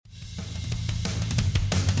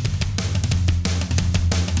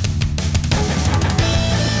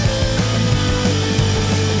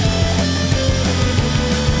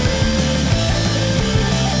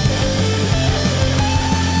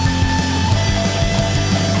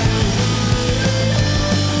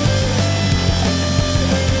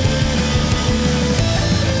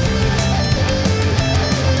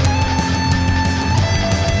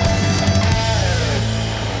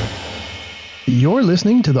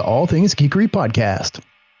listening to the All Things Geekery podcast.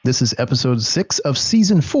 This is episode 6 of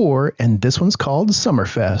season 4, and this one's called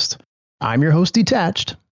Summerfest. I'm your host,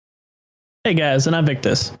 Detached. Hey guys, and I'm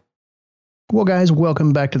Victus. Well, guys,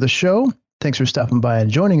 welcome back to the show. Thanks for stopping by and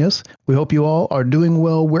joining us. We hope you all are doing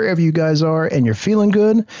well wherever you guys are and you're feeling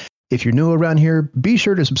good. If you're new around here, be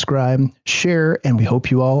sure to subscribe, share, and we hope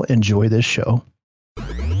you all enjoy this show.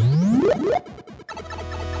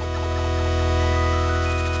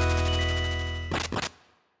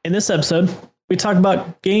 In this episode, we talk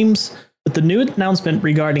about games with the new announcement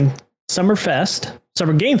regarding Summer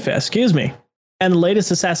Game Fest, and the latest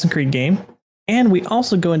Assassin's Creed game. And we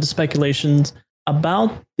also go into speculations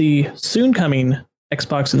about the soon coming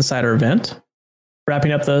Xbox Insider event.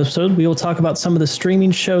 Wrapping up the episode, we will talk about some of the streaming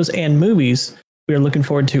shows and movies we are looking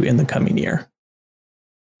forward to in the coming year.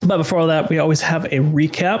 But before all that, we always have a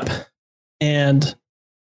recap. And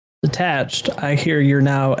Detached, I hear you're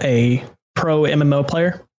now a pro MMO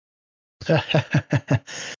player.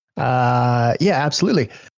 Yeah, absolutely.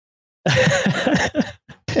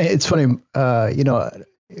 It's funny,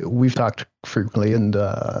 we've talked frequently, and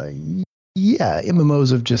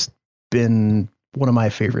MMOs have just been one of my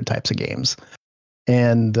favorite types of games.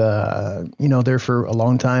 And, there for a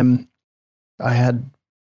long time, I had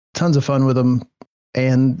tons of fun with them.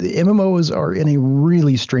 And the MMOs are in a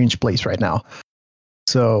really strange place right now.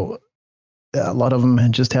 So a lot of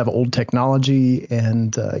them just have old technology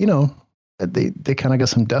and, they kind of got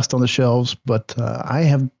some dust on the shelves. But I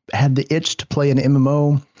have had the itch to play an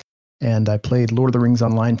MMO. And I played Lord of the Rings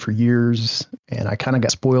Online for years, and I kind of got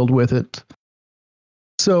spoiled with it.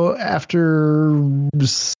 So after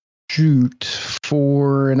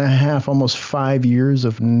 4.5, almost 5 years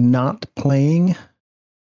of not playing,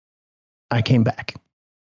 I came back.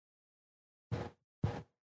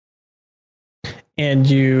 And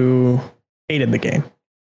you hated the game.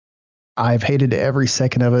 I've hated every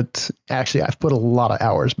second of it. Actually, I've put a lot of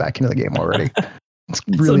hours back into the game already. It's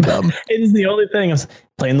really dumb. It is the only thing. I was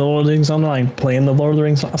playing the Lord of the Rings Online, playing the Lord of the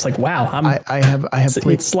Rings. I was like, wow. I have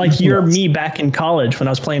played. It's like you're me back in college when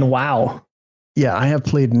I was playing WoW. Yeah, I have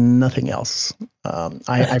played nothing else.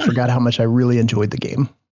 I forgot how much I really enjoyed the game.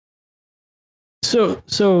 So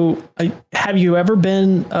have you ever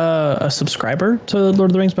been a subscriber to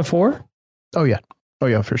Lord of the Rings before? Oh yeah,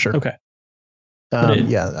 for sure. Okay.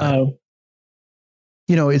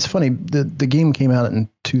 It's funny. The game came out in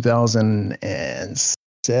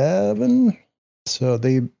 2007, so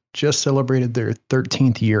they just celebrated their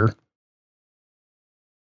 13th year.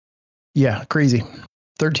 Yeah, crazy.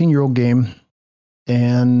 13-year-old game,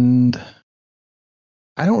 and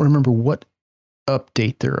I don't remember what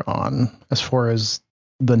update they're on as far as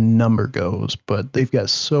the number goes, but they've got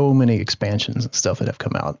so many expansions and stuff that have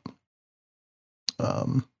come out.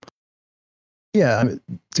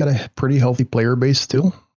 It's got a pretty healthy player base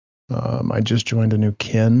still. I just joined a new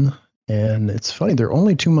kin, and it's funny, they're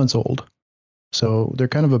only 2 months old. So they're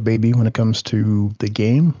kind of a baby when it comes to the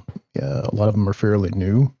game. Yeah, a lot of them are fairly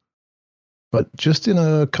new. But just in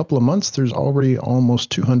a couple of months, there's already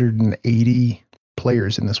almost 280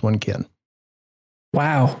 players in this one kin.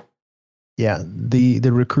 Wow. Yeah, the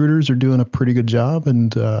recruiters are doing a pretty good job,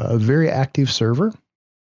 and a very active server.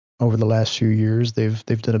 Over the last few years, they've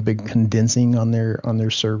done a big condensing on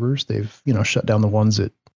their servers. They've shut down the ones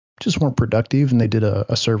that just weren't productive, and they did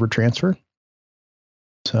a server transfer.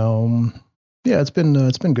 So it's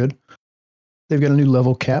been good. They've got a new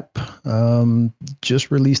level cap.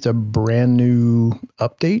 Just released a brand new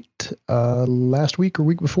update last week or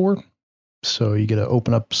week before. So you get to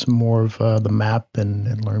open up some more of the map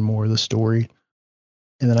and learn more of the story.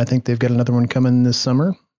 And then I think they've got another one coming this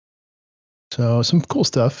summer. So some cool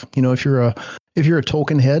stuff. If you're a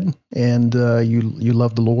Tolkien head and you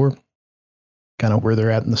love the lore, kind of where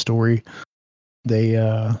they're at in the story,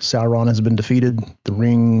 Sauron has been defeated. The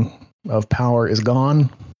Ring of Power is gone,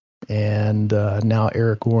 and now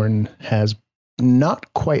Aragorn has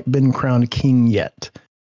not quite been crowned king yet.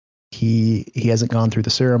 He hasn't gone through the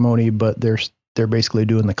ceremony, but they're basically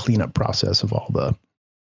doing the cleanup process of all the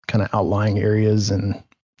kind of outlying areas, and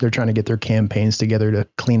they're trying to get their campaigns together to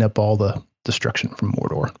clean up all the destruction from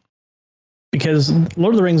Mordor. Because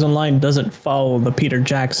Lord of the Rings Online doesn't follow the Peter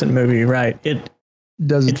Jackson movie, right? It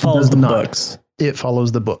follows the books. It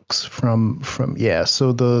follows the books from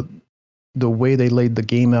So the way they laid the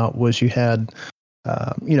game out was you had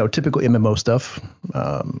typical MMO stuff,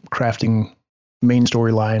 crafting, main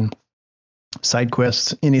storyline, side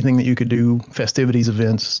quests, anything that you could do, festivities,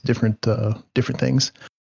 events, different things.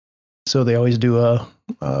 So they always do a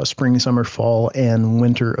spring, summer, fall, and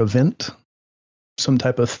winter event, some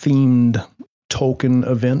type of themed Tolkien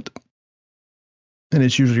event. And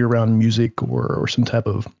it's usually around music or some type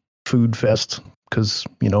of food fest because,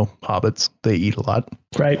 hobbits, they eat a lot.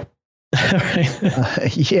 Right.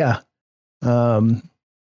 Right. Yeah.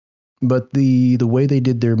 But the way they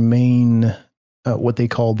did their main, what they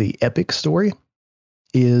call the epic story,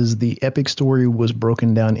 is the epic story was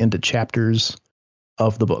broken down into chapters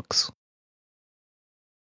of the books.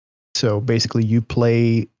 So basically you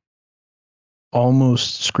play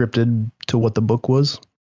almost scripted to what the book was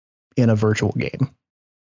in a virtual game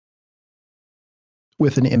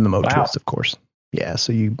with an MMO twist, of course. Yeah.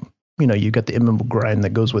 So you got the MMO grind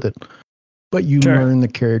that goes with it, but you learn the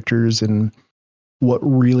characters and what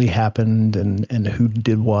really happened and who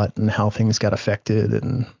did what and how things got affected.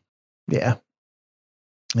 And yeah,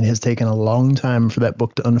 it has taken a long time for that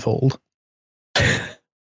book to unfold.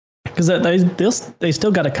 Because they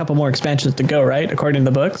still got a couple more expansions to go, right? According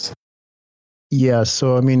to the books. Yeah.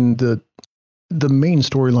 So, I mean, the main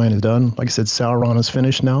storyline is done. Like I said, Sauron is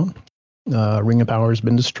finished now. Ring of Power has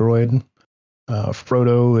been destroyed.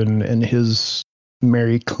 Frodo and his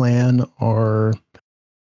merry clan are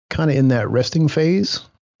kind of in that resting phase.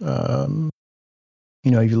 If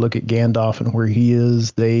you look at Gandalf and where he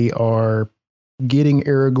is, they are getting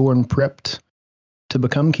Aragorn prepped to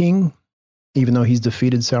become king, even though he's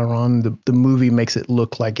defeated Sauron. The movie makes it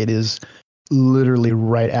look like it is literally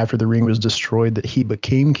right after the ring was destroyed that he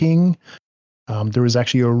became king. There was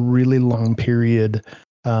actually a really long period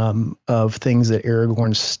of things that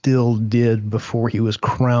Aragorn still did before he was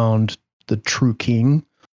crowned the true king.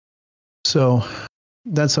 So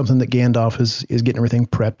that's something that Gandalf is getting everything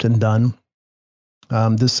prepped and done.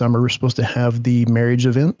 This summer, we're supposed to have the marriage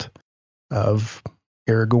event of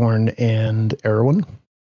Aragorn and Arwen.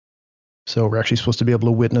 So we're actually supposed to be able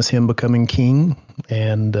to witness him becoming king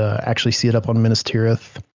and actually see it up on Minas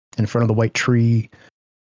Tirith in front of the White Tree.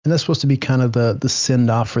 And that's supposed to be kind of the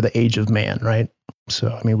send-off for the Age of Man, right? So,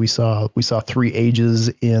 I mean, we saw 3 ages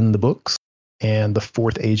in the books, and the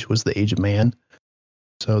 4th age was the Age of Man.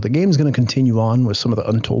 So the game is going to continue on with some of the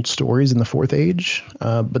untold stories in the 4th age,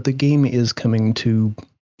 but the game is coming to,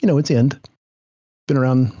 its end. It's been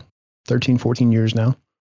around 13, 14 years now.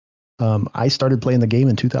 I started playing the game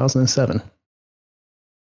in 2007.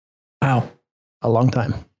 Wow. A long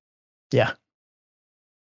time. Yeah.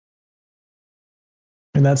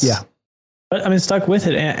 And that's, yeah. But I mean, stuck with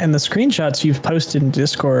it. And the screenshots you've posted in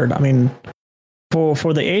Discord, I mean, for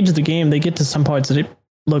the age of the game, they get to some parts that it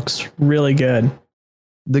looks really good.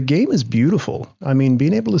 The game is beautiful. I mean,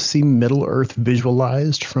 being able to see Middle Earth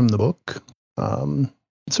visualized from the book,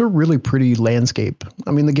 it's a really pretty landscape.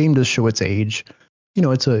 I mean, the game does show its age.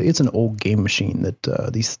 It's an old game machine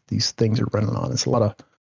that these things are running on. It's a lot of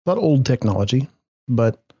old technology,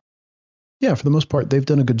 but yeah, for the most part, they've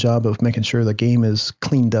done a good job of making sure the game is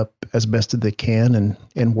cleaned up as best as they can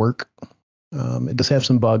and work. It does have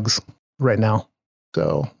some bugs right now.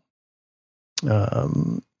 So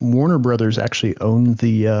Warner Brothers actually owned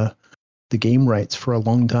the game rights for a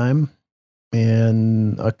long time,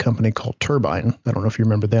 and a company called Turbine. I don't know if you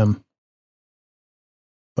remember them,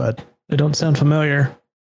 but they don't sound familiar.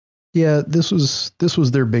 Yeah, this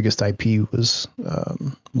was their biggest IP was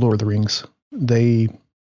Lord of the Rings.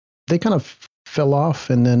 They kind of fell off,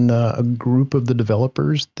 and then a group of the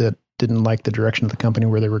developers that didn't like the direction of the company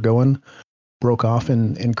where they were going broke off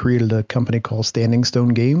and created a company called Standing Stone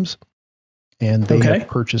Games. And they have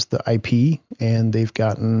purchased the IP, and they've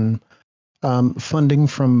gotten funding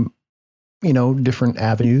from, different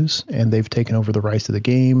avenues, and they've taken over the rights to the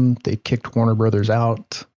game. They kicked Warner Brothers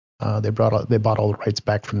out. They bought all the rights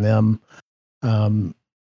back from them. And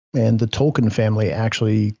the Tolkien family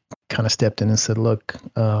actually kind of stepped in and said, look,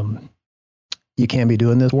 you can't be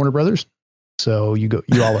doing this, Warner Brothers. So you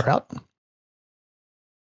all are out. It's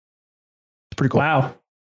pretty cool. Wow.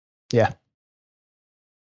 Yeah.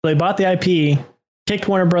 They bought the IP, kicked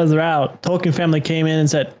Warner Brothers out. Tolkien family came in and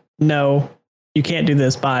said, no, you can't do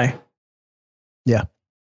this. Bye. Yeah.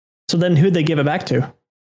 So then who'd they give it back to?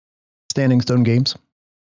 Standing Stone Games.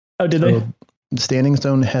 Oh, did they? Standing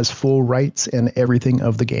Stone has full rights and everything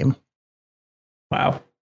of the game. Wow.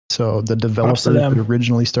 So the developers that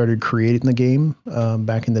originally started creating the game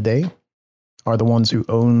back in the day are the ones who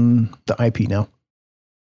own the IP now.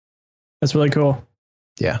 That's really cool.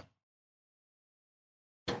 Yeah.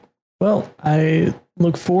 Well, I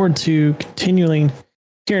look forward to continuing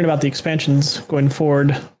hearing about the expansions going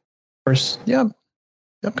forward. Of course. Yeah.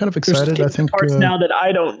 I'm kind of excited. I think parts now that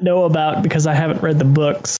I don't know about because I haven't read the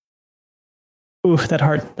books. Ooh,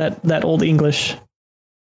 that old English.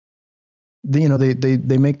 They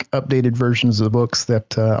make updated versions of the books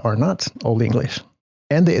that are not old English,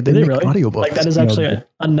 and they make really? audiobooks. Like that is actually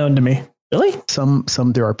unknown to me. Really? Some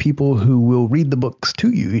there are people who will read the books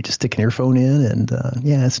to you. You just stick your phone in, and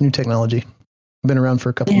it's new technology. Been around for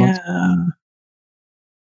a couple months.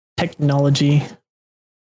 Technology.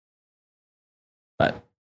 But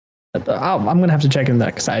I'm gonna have to check in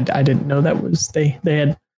that because I didn't know that was they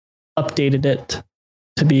had updated it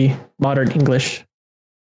to be modern English.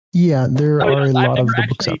 Yeah, there are a lot of the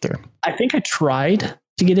books out there. I think I tried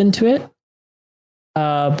to get into it,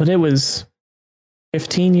 but it was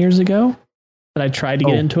 15 years ago that I tried to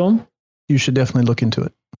get into them. You should definitely look into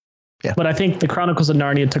it. Yeah. But I think the Chronicles of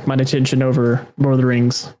Narnia took my attention over Lord of the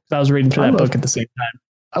Rings. I was reading through that book at the same time.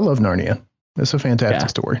 I love Narnia. It's a fantastic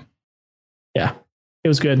story. Yeah, it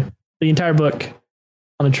was good. The entire book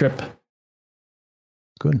on a trip.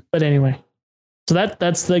 Good. But anyway, so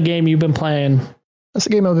that's the game you've been playing. That's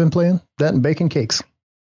the game I've been playing. That and baking cakes.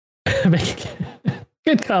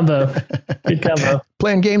 Good combo. Good combo.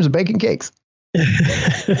 Playing games and baking cakes.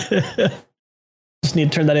 Just need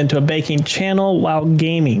to turn that into a baking channel while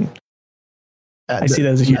gaming. I see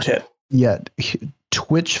that as a huge hit. Yeah,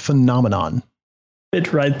 Twitch phenomenon.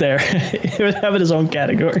 It's right there. It would have its own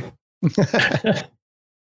category.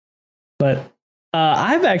 But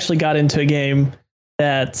I've actually got into a game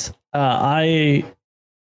that I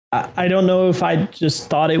don't know if I just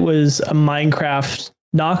thought it was a Minecraft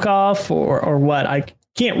knockoff or what. I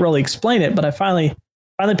can't really explain it, but I finally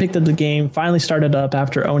picked up the game, finally started up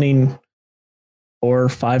after owning 4 or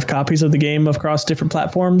 5 copies of the game across different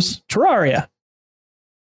platforms. Terraria.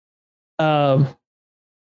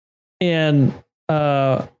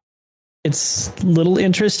 It's a little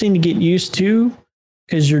interesting to get used to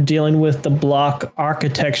because you're dealing with the block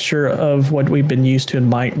architecture of what we've been used to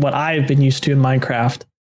what I've been used to in Minecraft.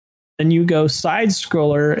 Then you go side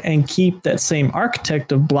scroller and keep that same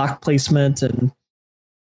architect of block placement and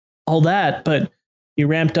all that, but you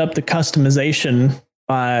ramped up the customization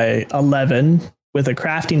by 11 with a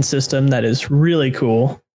crafting system that is really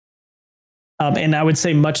cool. And I would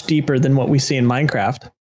say much deeper than what we see in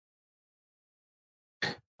Minecraft.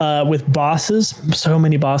 With bosses, so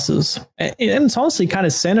many bosses. And it's honestly kind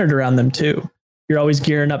of centered around them too. You're always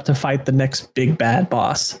gearing up to fight the next big bad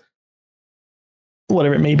boss.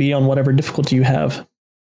 Whatever it may be on whatever difficulty you have.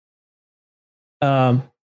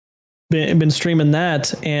 Been streaming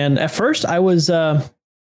that. And at first I was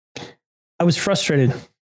frustrated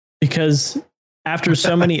because after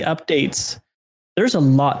so many updates, there's a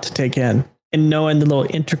lot to take in. And knowing the little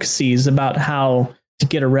intricacies about how to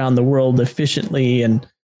get around the world efficiently and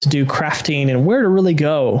to do crafting and where to really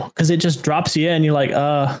go, because it just drops you in. You're like,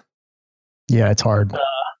 yeah, it's hard.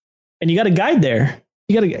 And you got a guide there.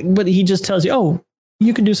 But he just tells you, oh,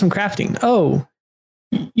 you can do some crafting. Oh,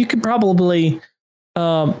 you could probably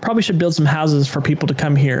should build some houses for people to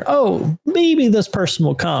come here. Oh, maybe this person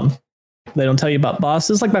will come. They don't tell you about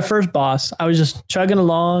bosses. Like my first boss, I was just chugging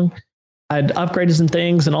along. I'd upgraded some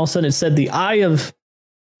things, and all of a sudden it said the Eye of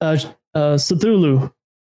Cthulhu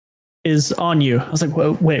is on you. I was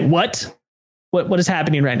like, wait, what? What is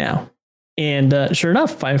happening right now? And sure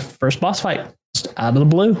enough, my first boss fight, just out of the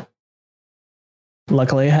blue.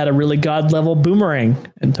 Luckily, I had a really god level boomerang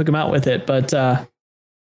and took him out with it. But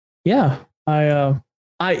yeah, I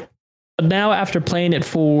now after playing it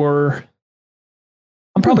for,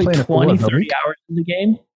 I'm probably 20, 30 hours in the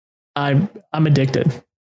game. I'm addicted.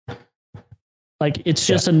 Like it's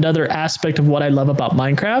just another aspect of what I love about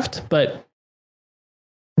Minecraft, but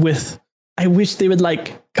I wish they would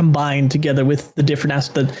like combine together with the different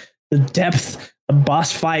aspects, the depth, the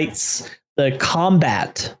boss fights, the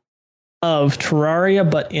combat of Terraria,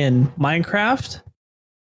 but in Minecraft.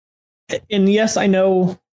 And yes, I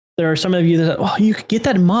know there are some of you that, you could get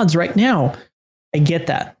that in mods right now. I get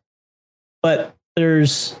that. But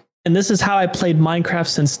and this is how I played Minecraft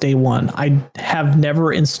since day one. I have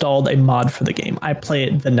never installed a mod for the game. I play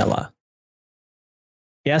it vanilla.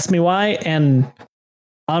 You ask me why, and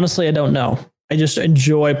honestly, I don't know. I just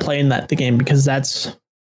enjoy playing the game because that's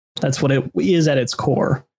what it is at its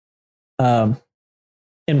core. And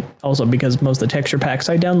also because most of the texture packs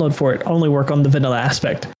I download for it only work on the vanilla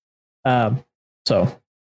aspect. So.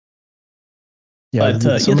 Yeah,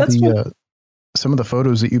 but, some of the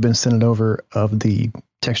photos that you've been sending over of the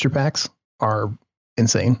texture packs are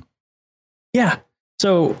insane. Yeah.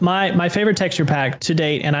 So my favorite texture pack to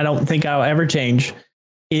date, and I don't think I'll ever change,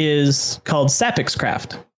 is called Sapix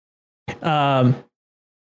Craft.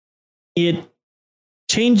 It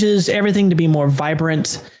changes everything to be more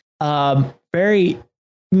vibrant, very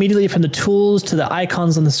immediately from the tools to the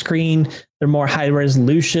icons on the screen. They're more high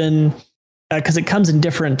resolution because it comes in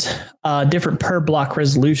different per block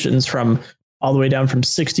resolutions from all the way down from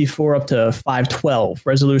 64 up to 512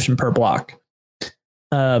 resolution per block.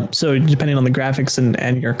 So depending on the graphics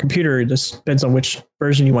and your computer, it just depends on which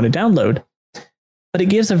version you want to download. But it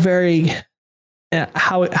gives a very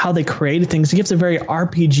how they created things. It gives a very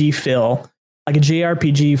RPG feel, like a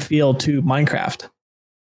JRPG feel to Minecraft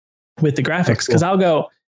with the graphics. Because I've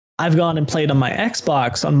gone and played on my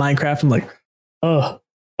Xbox on Minecraft. I'm like, oh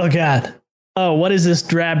god, oh, what is this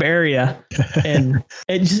drab area? And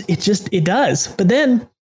it does. But then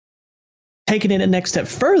taking it a next step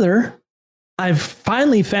further, I've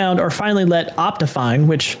finally let Optifine,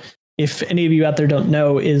 which if any of you out there don't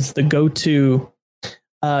know, is the go-to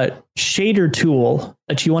shader tool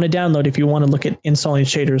that you want to download if you want to look at installing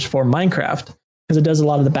shaders for Minecraft, because it does a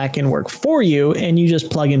lot of the back end work for you and you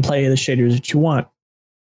just plug and play the shaders that you want.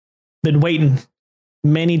 Been waiting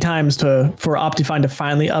many times for Optifine to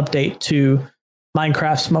finally update to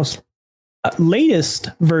Minecraft's most latest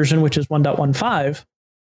version, which is 1.15,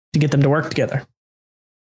 to get them to work together.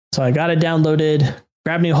 So I got it downloaded,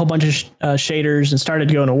 grabbed me a whole bunch of shaders and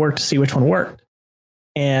started going to work to see which one worked.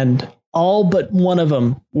 And all but one of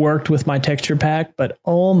them worked with my texture pack, but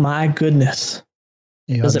oh my goodness,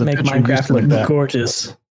 does it make Minecraft look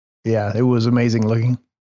gorgeous. Yeah, it was amazing looking.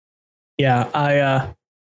 Yeah,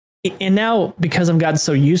 and now because I've gotten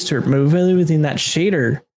so used to it, moving that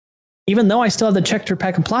shader, even though I still have the texture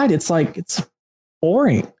pack applied, it's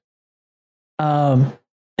boring. And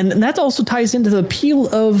that also ties into the appeal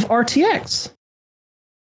of RTX,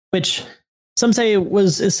 which some say it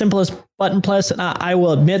was as simple as button press. And I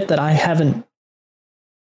will admit that I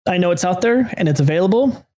know it's out there and it's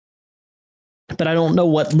available, but I don't know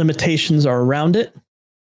what limitations are around it.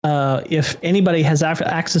 If anybody has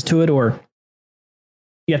access to it, or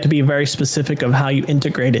you have to be very specific of how you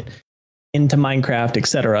integrate it into Minecraft,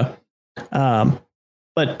 etc.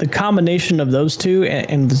 But the combination of those two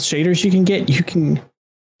and the shaders you can get, you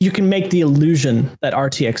can make the illusion that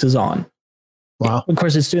RTX is on. Wow. Of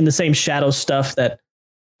course, it's doing the same shadow stuff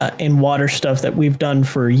and water stuff that we've done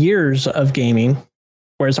for years of gaming,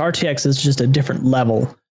 whereas RTX is just a different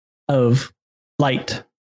level of light,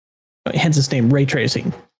 hence its name, ray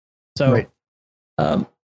tracing. So right.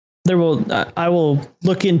 I will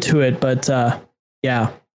look into it, but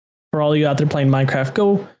yeah, for all you out there playing Minecraft,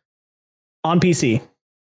 go on PC.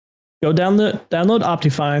 Go download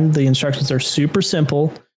Optifine. The instructions are super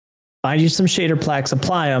simple. Find you some shader packs,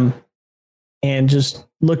 apply them, and just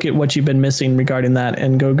look at what you've been missing regarding that,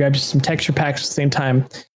 and go grab you some texture packs at the same time.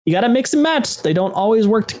 You got to mix and match. They don't always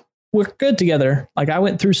work good together. Like I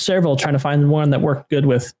went through several trying to find one that worked good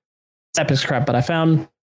with Epic crap, but I found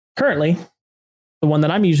currently the one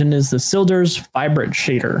that I'm using is the Sildur's Vibrant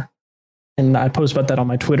Shader. And I post about that on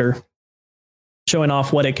my Twitter, showing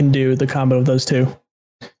off what it can do, the combo of those two.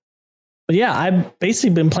 But yeah, I've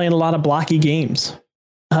basically been playing a lot of blocky games.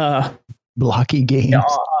 Blocky games.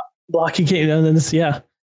 Blocky games. Yeah.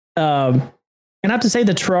 And I have to say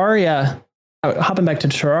the Terraria, hopping back to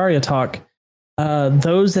Terraria talk,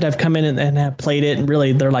 those that have come in and have played it and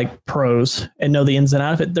really they're like pros and know the ins and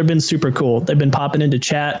outs of it, they've been super cool. They've been popping into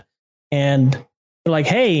chat and they're like,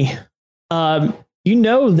 hey, you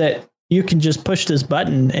know that you can just push this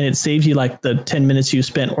button and it saves you like the 10 minutes you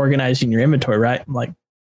spent organizing your inventory, right? I'm like,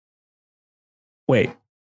 wait,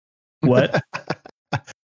 what?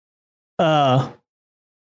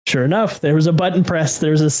 Sure enough, there was a button press.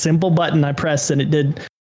 There was a simple button I pressed and it did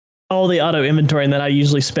all the auto inventory that I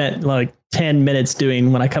usually spent like 10 minutes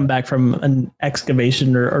doing when I come back from an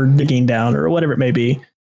excavation or digging down or whatever it may be.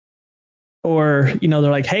 Or, they're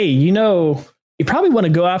like, hey, you probably want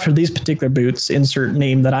to go after these particular boots, insert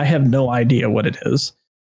name that I have no idea what it is.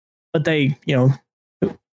 But they,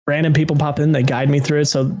 random people pop in, they guide me through it.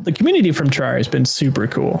 So the community from Terraria has been super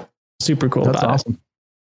cool. Super cool. That's awesome.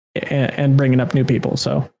 And bringing up new people.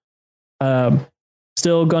 So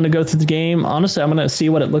still going to go through the game. Honestly, I'm going to see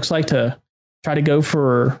what it looks like to try to go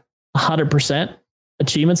for 100%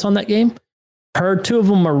 achievements on that game. Heard 2 of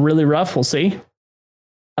them are really rough. We'll see.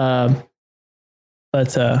 But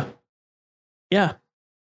yeah,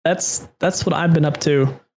 that's what I've been up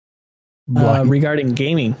to regarding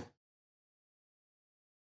gaming.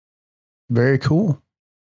 Very cool.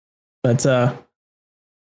 But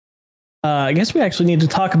I guess we actually need to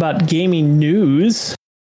talk about gaming news.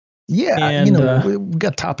 Yeah, and, we've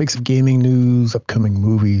got topics of gaming news, upcoming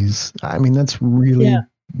movies. I mean, that's really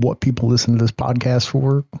what people listen to this podcast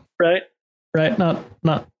for. Right. Not.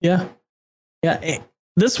 Yeah.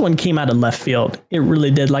 This one came out of left field. It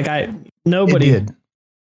really did. Like nobody did.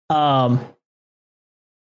 I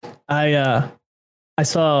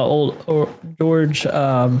saw old George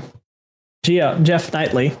Jeff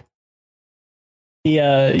Knightley.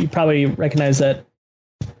 You probably recognize that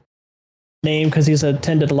name because he's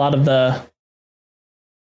attended a lot of the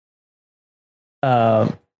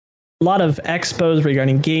a lot of expos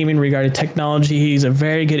regarding gaming, regarding technology. He's a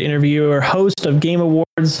very good interviewer, host of Game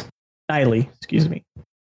Awards. Kiley.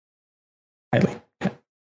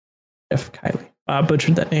 Jeff Kiley. I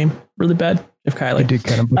butchered that name really bad. Jeff Kiley. You did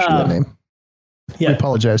kind of butcher that name. Yeah. I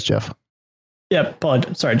apologize, Jeff. Yeah,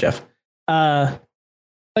 apologize. Sorry, Jeff.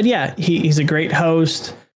 But yeah, he's a great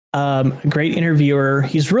host, a great interviewer.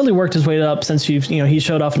 He's really worked his way up since he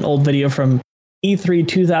showed off an old video from E3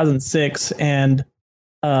 2006, and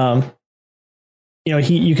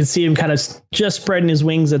you can see him kind of just spreading his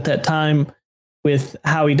wings at that time with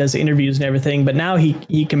how he does interviews and everything. But now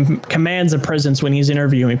he commands a presence when he's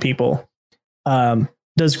interviewing people.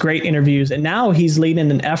 Does great interviews, and now he's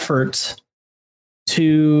leading an effort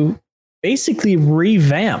to basically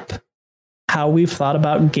revamp how we've thought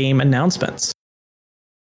about game announcements.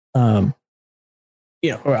 I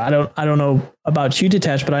don't know about you,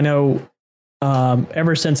 Detach, but I know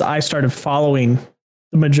ever since I started following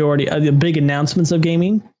the majority of the big announcements of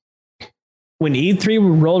gaming, when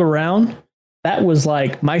E3 rolled around, that was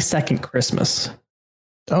like my second Christmas.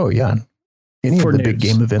 Oh yeah, any of the big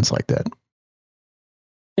game events like that.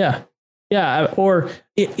 Yeah. Or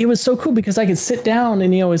it was so cool because I could sit down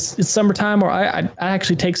and, it's summertime, or I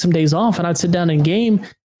actually take some days off and I'd sit down and game,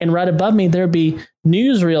 and right above me, there'd be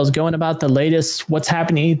newsreels going about the latest, what's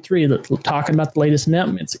happening at E3, talking about the latest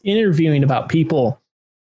announcements, interviewing about people.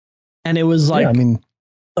 And it was like,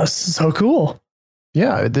 that's so cool.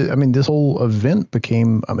 Yeah. This whole event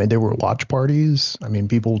became, there were watch parties.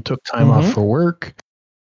 People took time off for work.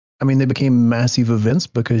 They became massive events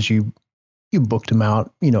because you booked them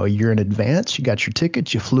out, a year in advance. You got your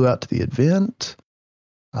tickets. You flew out to the event.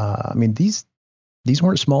 These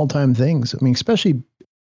weren't small time things. Especially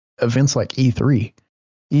events like E3.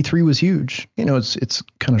 E3 was huge. It's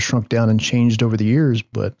kind of shrunk down and changed over the years.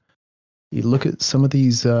 But you look at some of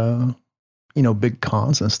these, big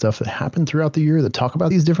cons and stuff that happen throughout the year that talk about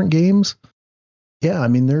these different games. Yeah,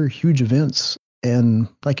 they're huge events. And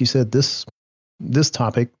like you said, this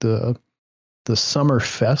topic, the Summer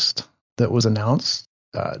Fest that was announced,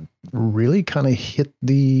 really kind of hit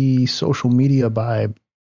the social media by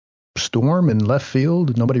storm and left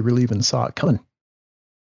field. Nobody really even saw it coming.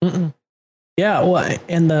 Mm-mm. Yeah, well,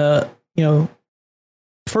 and the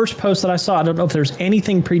first post that I saw, I don't know if there's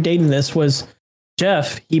anything predating this, was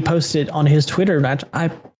Jeff. He posted on his Twitter, and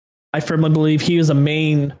I firmly believe he was a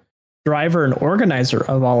main driver and organizer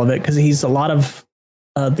of all of it, because he's a lot of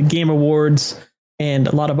the Game Awards and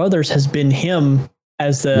a lot of others has been him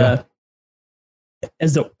as the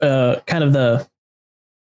kind of the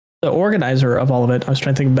organizer of all of it. I was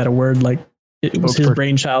trying to think of a better word, like it was his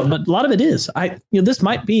brainchild, but a lot of it is. This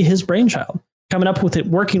might be his brainchild, coming up with it,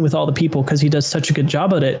 working with all the people, because he does such a good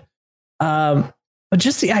job at it. But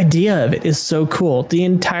just the idea of it is so cool. The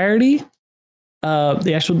entirety,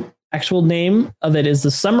 the actual name of it is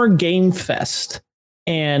the Summer Game Fest,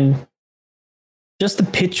 and just the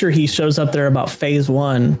picture he shows up there about phase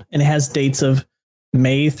 1, and it has dates of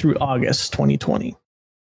May through August 2020.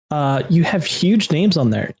 You have huge names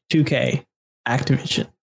on there: 2K, Activision,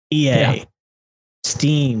 EA,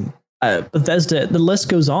 Steam, Bethesda. The list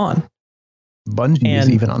goes on. Bungie is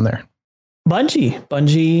even on there. Bungie,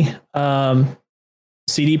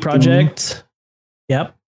 CD Projekt.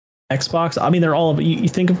 Yep. Xbox. They're all of you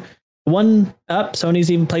think of one up.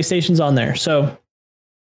 Sony's, even PlayStation's on there. So,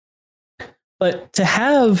 but to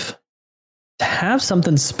have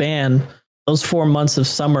something span those 4 months of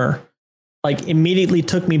summer, like, immediately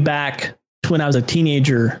took me back to when I was a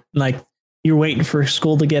teenager. Like, you're waiting for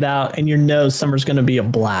school to get out, and summer's going to be a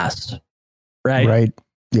blast, right? Right.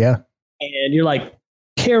 Yeah. And you're like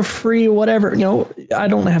carefree, whatever. I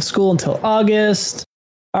don't have school until August.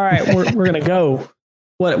 All right, we're gonna go.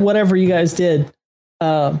 Whatever you guys did,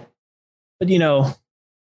 but we're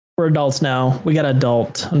adults now. We got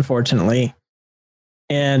adult, unfortunately,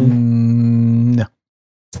 and no.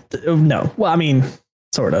 Well,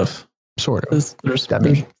 sort of. There's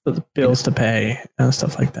the bills to pay and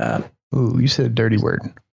stuff like that. Ooh, you said a dirty word.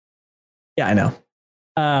 Yeah, I know.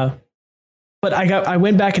 But I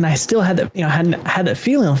went back and I still had that, had that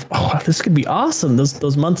feeling of, this could be awesome.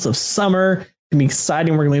 Those months of summer can be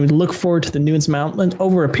exciting. We're going to look forward to the newest announcement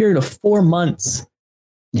over a period of 4 months.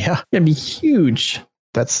 Yeah. It's going to be huge.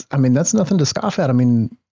 That's nothing to scoff at.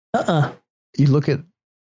 You look at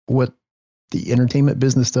what the entertainment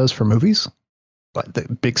business does for movies, like the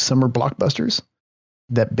big summer blockbusters,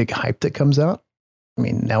 that big hype that comes out.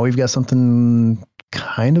 Now we've got something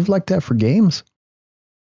kind of like that for games.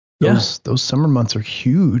 Those summer months are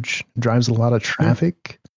huge. Drives a lot of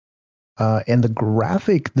traffic. And the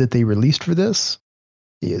graphic that they released for this,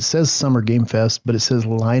 it says Summer Game Fest, but it says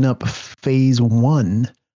lineup phase 1.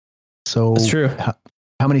 So That's true.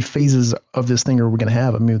 How many phases of this thing are we going to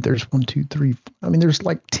have? I mean, there's 1, 2, 3. I mean, there's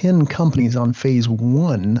like 10 companies on phase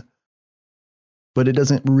 1, but it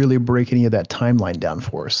doesn't really break any of that timeline down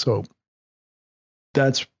for us. So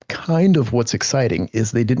that's kind of what's exciting,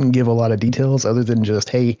 is they didn't give a lot of details other than just,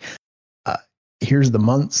 hey, here's the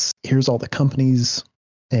months, here's all the companies,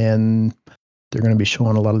 and they're going to be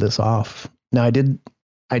showing a lot of this off. Now, I did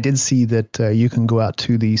see that you can go out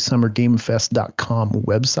to the summergamefest.com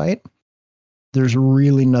website. There's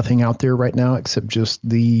really nothing out there right now except just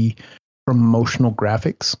the promotional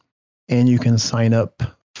graphics, and you can sign up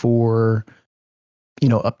for,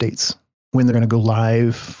 updates when they're going to go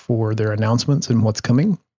live for their announcements and what's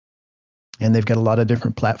coming. And they've got a lot of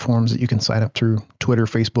different platforms that you can sign up through: Twitter,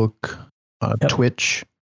 Facebook, Twitch,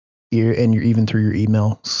 and even through your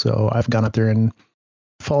email. So I've gone up there and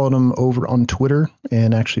followed them over on Twitter,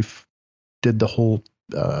 and actually did the whole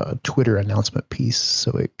Twitter announcement piece,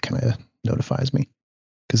 so it kind of notifies me,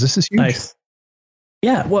 because this is huge. Nice.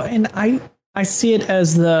 Yeah, well, and I see it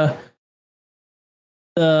as the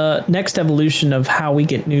next evolution of how we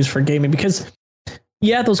get news for gaming, because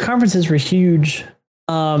those conferences were huge,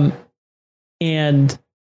 and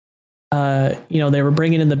they were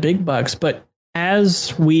bringing in the big bucks, but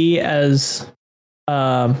as we as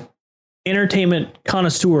entertainment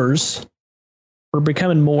connoisseurs, we're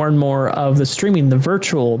becoming more and more of the streaming, the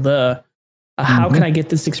virtual, the how can I get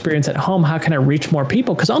this experience at home? How can I reach more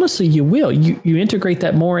people? Because honestly, you integrate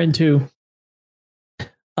that more into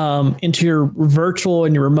your virtual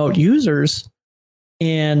and your remote users,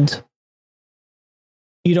 and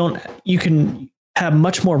you can have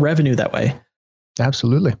much more revenue that way.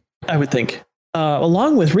 Absolutely. I would think,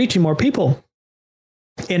 along with reaching more people,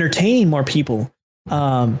 entertaining more people.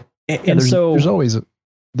 There's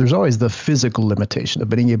always the physical limitation of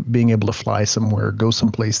being able to fly somewhere, go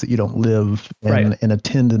someplace that you don't live, and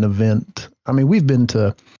attend an event. I mean, we've been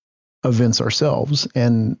to events ourselves,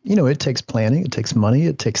 and it takes planning, it takes money,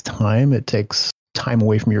 it takes time,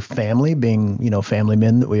 away from your family, being family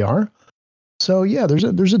men that we are. So yeah,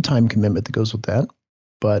 there's a time commitment that goes with that.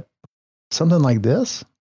 But something like this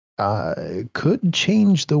could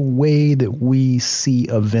change the way that we see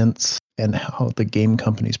events and how the game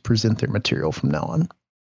companies present their material from now on.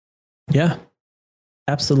 Yeah,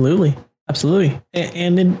 absolutely. Absolutely.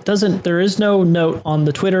 And there is no note on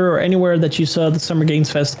the Twitter or anywhere that you saw the Summer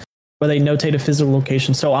Games Fest where they notate a physical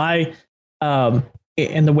location. So and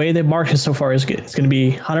the way they market so far is it's going to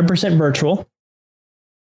be 100% virtual,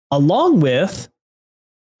 along with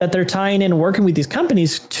that they're tying in and working with these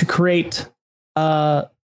companies to create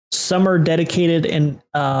summer dedicated and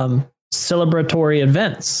celebratory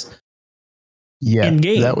events. Yeah, in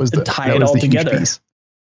game that was to tie it all together. Piece.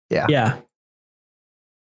 Yeah.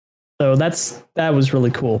 So that was really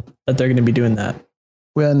cool that they're going to be doing that.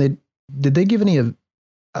 Well, and did they give any of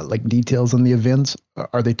details on the events?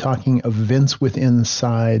 Are they talking events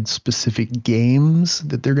inside specific games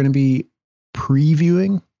that they're going to be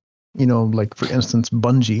previewing? Like for instance,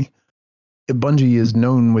 Bungie. Bungie is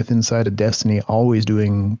known inside of Destiny always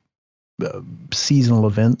doing seasonal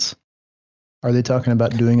events. Are they talking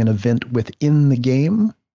about doing an event within the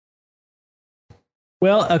game?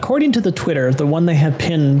 Well, according to the Twitter, the one they have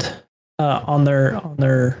pinned on their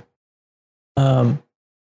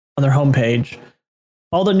homepage,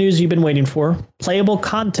 all the news you've been waiting for, playable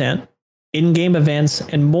content, in-game events,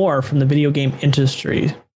 and more from the video game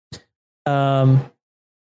industry.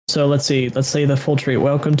 So let's see. Let's say the full treat.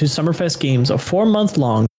 Welcome to Summerfest Games, a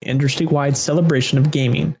 4-month-long industry-wide celebration of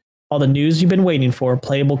gaming. All the news you've been waiting for,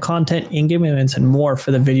 playable content, in-game events, and more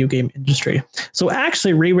for the video game industry. So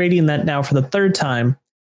actually rereading that now for the third time,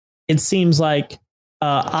 it seems like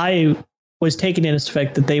I was taking in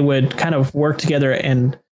effect that they would kind of work together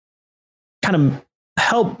and kind of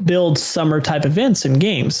help build summer type events in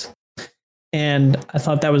games. And I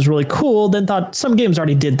thought that was really cool. Then thought some games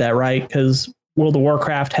already did that, right? Because World of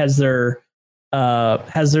Warcraft has their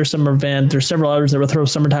summer event. There's several others that will throw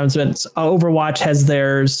summertime events. Overwatch has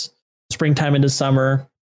theirs springtime into summer.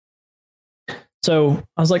 So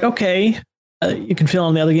I was like, okay, you can feel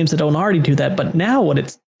on the other games that don't already do that. But now what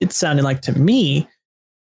it's sounding like to me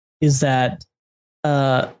is that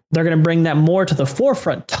they're going to bring that more to the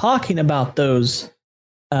forefront, talking about those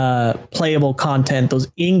playable content,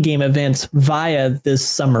 those in-game events via this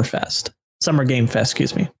Summer Game Fest,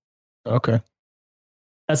 excuse me. Okay.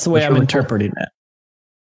 That's the way I'm interpreting it.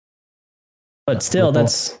 But still,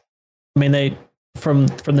 they from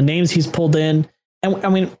the names he's pulled in, and I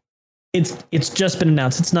mean, it's just been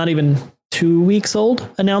announced. It's not even 2 weeks old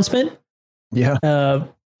announcement. Yeah.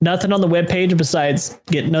 nothing on the webpage besides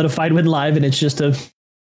get notified when live, and it's just a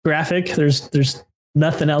graphic. There's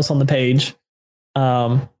nothing else on the page.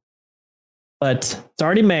 But it's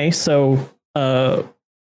already May, so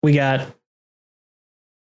we got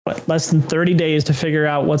less than 30 days to figure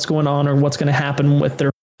out what's going on or what's going to happen with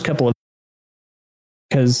their couple of,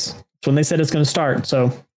 because it's when they said it's going to start.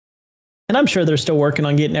 So, and I'm sure they're still working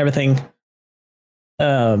on getting everything,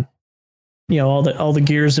 all the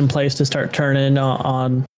gears in place to start turning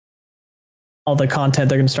on all the content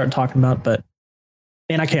they're going to start talking about. But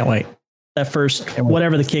man, I can't wait. That first,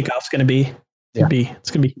 whatever the kickoff's going to be, it's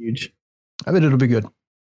going to be huge. I bet it'll be good.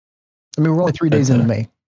 I mean, we're only 3 days into May,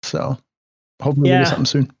 so hopefully we'll get something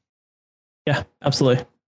soon. Yeah, absolutely.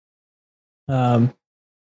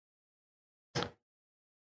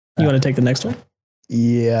 You want to take the next one?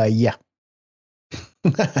 Yeah.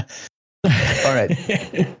 All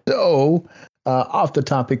right. So, off the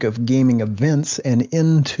topic of gaming events and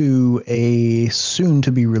into a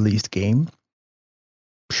soon-to-be released game.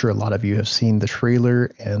 I'm sure a lot of you have seen the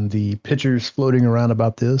trailer and the pictures floating around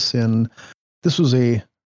about this, and this was a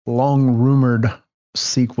long-rumored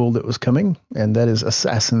sequel that was coming, and that is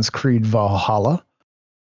Assassin's Creed Valhalla.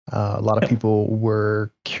 A lot of people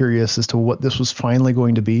were curious as to what this was finally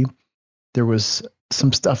going to be. There was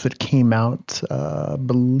some stuff that came out, I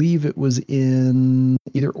believe it was in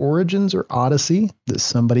either Origins or Odyssey, that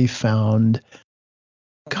somebody found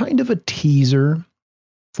kind of a teaser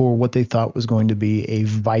for what they thought was going to be a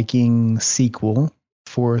Viking sequel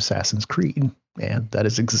for Assassin's Creed. And that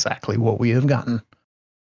is exactly what we have gotten.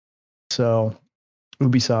 So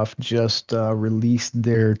Ubisoft just released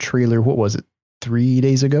their trailer. What was it? 3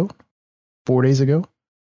 days ago? 4 days ago? I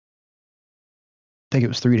think it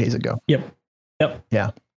was 3 days ago. Yep. Yeah.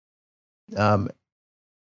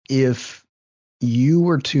 If you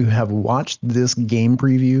were to have watched this game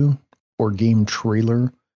preview or game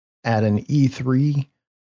trailer at an E3,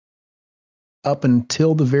 up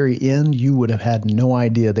until the very end, you would have had no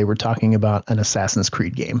idea they were talking about an Assassin's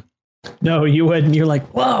Creed game. No, you wouldn't. You're like,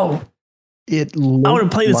 whoa. I want to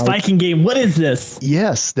play this Viking game. What is this?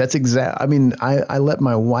 Yes, that's exact. I mean, I let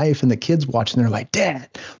my wife and the kids watch, and they're like, Dad,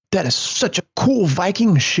 that is such a cool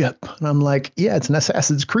Viking ship. And I'm like, yeah, it's an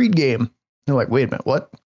Assassin's Creed game. They're like, wait a minute,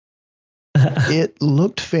 what? It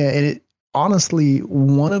looked and it honestly,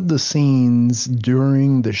 one of the scenes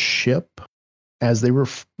during the ship as they were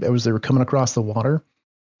coming across the water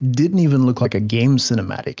didn't even look like a game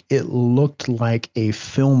cinematic. It looked like a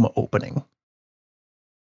film opening.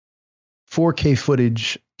 4K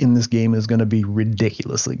footage in this game is going to be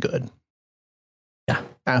ridiculously good. Yeah.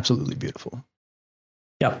 Absolutely beautiful.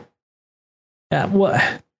 Yep. Yeah. What?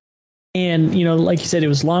 And, like you said, it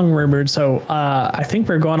was long rumored. So I think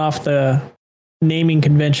we're going off the naming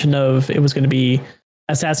convention of it was going to be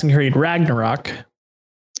Assassin's Creed Ragnarok.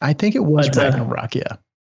 I think it was Ragnarok, yeah.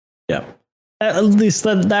 Yeah. At least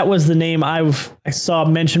that was the name I saw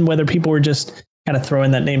mentioned, whether people were just kind of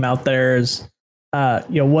throwing that name out there as,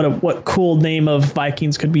 what cool name of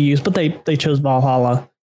Vikings could be used. But they chose Valhalla,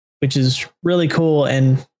 which is really cool.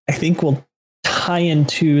 And I think will tie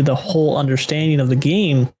into the whole understanding of the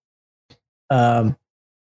game, of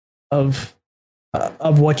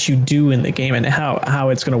what you do in the game and how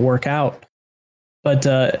it's going to work out. But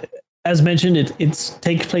as mentioned, it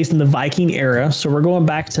takes place in the Viking era. So we're going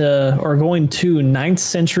to 9th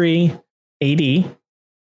century AD.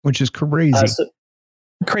 Which is crazy.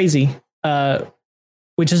 Crazy.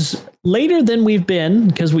 Which is later than we've been,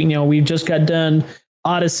 because we've just got done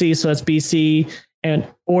Odyssey, so that's BC, and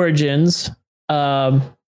Origins. You're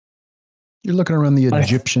looking around the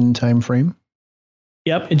Egyptian time frame.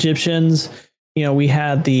 Yep, Egyptians. We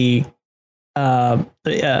had the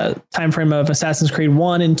time frame of Assassin's Creed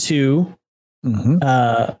 1 and 2. Mm-hmm.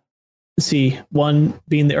 Let's see, 1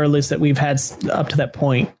 being the earliest that we've had up to that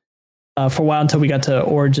point for a while until we got to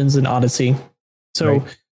Origins and Odyssey. So,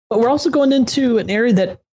 right. But we're also going into an area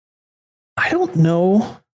that I don't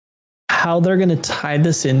know how they're going to tie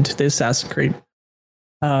this into the Assassin's Creed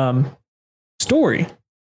story,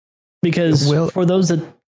 because for those that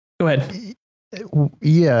go ahead.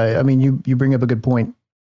 Yeah, I mean, you bring up a good point.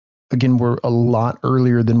 Again, we're a lot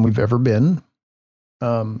earlier than we've ever been.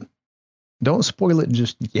 Don't spoil it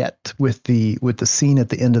just yet with the scene at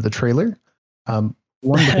the end of the trailer.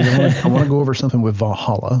 Because I want to go over something with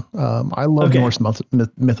Valhalla. I love Norse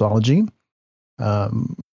mythology.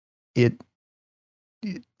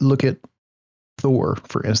 Look at Thor,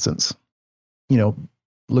 for instance.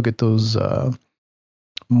 Look at those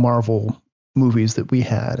Marvel movies that we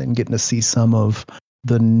had, and getting to see some of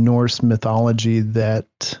the Norse mythology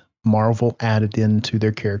that Marvel added into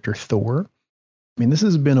their character Thor. I mean, this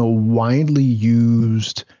has been a widely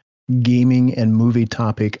used gaming and movie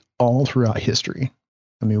topic all throughout history.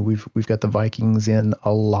 I mean, we've got the Vikings in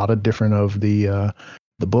a lot of different of the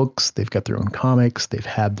books. They've got their own comics. They've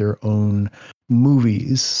had their own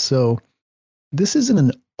movies. So this isn't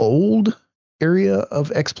an old area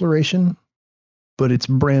of exploration, but it's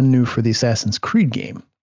brand new for the Assassin's Creed game.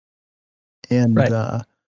 And Right.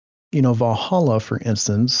 Valhalla, for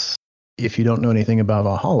instance, if you don't know anything about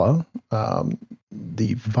Valhalla,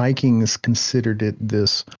 the Vikings considered it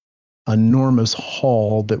this enormous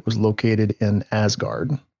hall that was located in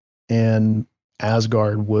Asgard. And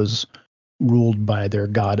Asgard was ruled by their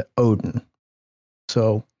god Odin.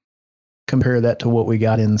 So compare that to what we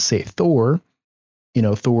got in, say, Thor.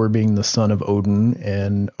 Thor being the son of Odin,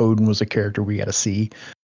 and Odin was a character we got to see.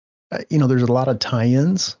 There's a lot of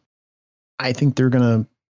tie-ins. I think they're gonna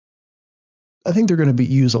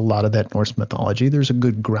use a lot of that Norse mythology. There's a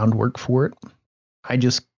good groundwork for it.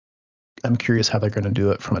 I'm curious how they're going to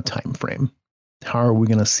do it from a time frame. How are we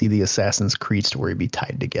going to see the Assassin's Creed story be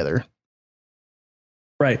tied together?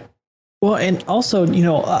 Right. Well, and also,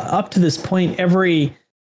 up to this point, every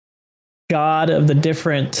god of the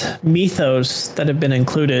different mythos that have been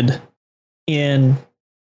included in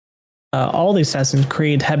all the Assassin's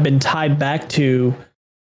Creed have been tied back to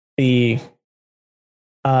the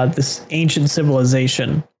this ancient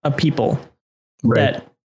civilization of people Right.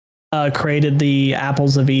 that created the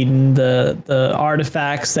apples of Eden, the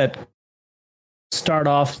artifacts that start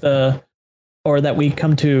off that we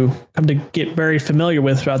come to get very familiar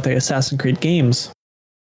with throughout the Assassin's Creed games.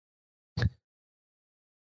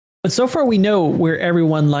 But so far, we know where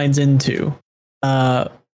everyone lines into.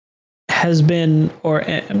 Has been,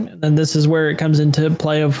 and this is where it comes into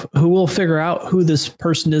play of who will figure out who this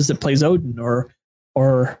person is that plays Odin,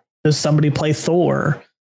 or does somebody play Thor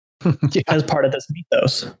Yeah. as part of this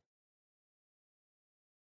mythos?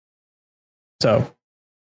 So,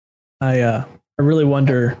 I really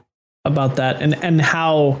wonder about that and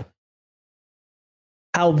how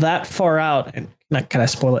that far out. And can I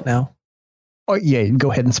spoil it now? Oh yeah,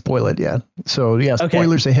 go ahead and spoil it. Yeah. So yeah,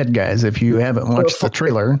 spoilers ahead, guys. If you haven't watched the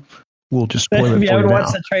trailer, we'll just spoil it If you for you haven't now.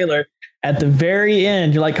 watched the trailer, at the very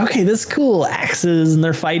end, you're like, okay, this is cool. Axes and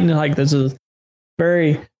they're fighting. Like there's a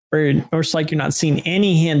very, very, or it's like you're not seeing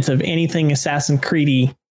any hint of anything Assassin's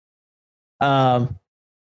Creedy up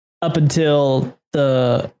until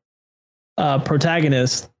the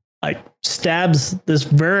protagonist like stabs this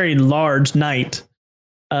very large knight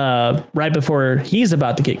right before he's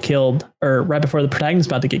about to get killed, or right before the protagonist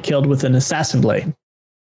is about to get killed with an assassin blade.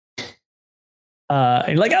 And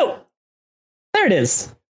you're like, oh, there it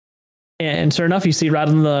is. And sure enough, you see right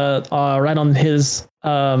on his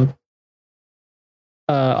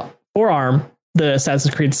forearm the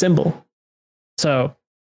Assassin's Creed symbol. So,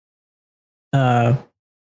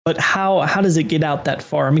 but how does it get out that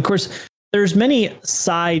far? I mean, of course, there's many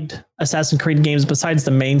side Assassin's Creed games besides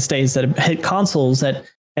the mainstays that have hit consoles that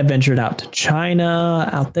have ventured out to China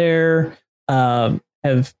out there,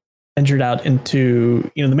 have ventured out into,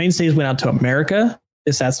 the mainstays went out to America.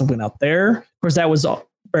 Assassin went out there. Of course, that was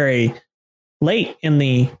very late in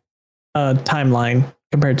the timeline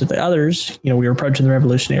compared to the others. We were approaching the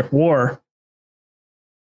Revolutionary War,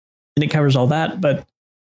 and it covers all that. But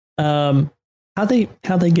how they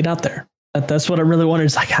get out there? That's what I really wonder.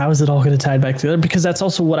 Is like, how is it all going to tie back together? Because that's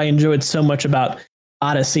also what I enjoyed so much about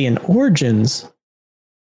Odyssey and Origins.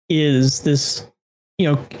 Is this,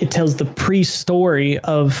 it tells the pre-story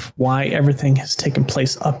of why everything has taken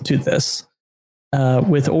place up to this.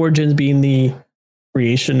 With Origins being the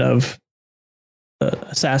creation of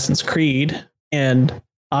Assassin's Creed, and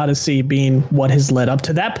Odyssey being what has led up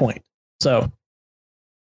to that point. So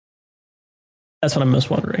that's what I'm most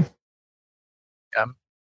wondering.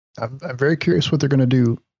 I'm very curious what they're going to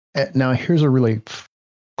do. Now, here's a really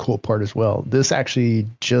cool part as well. This actually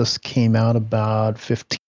just came out about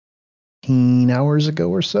 15 hours ago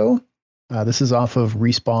or so. This is off of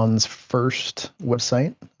Respawn's first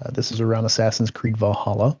website. This is around Assassin's Creed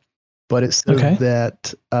Valhalla. But it says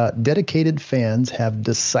that dedicated fans have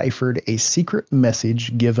deciphered a secret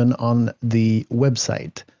message given on the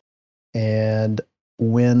website. And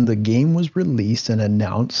when the game was released and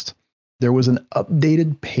announced, there was an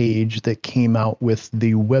updated page that came out with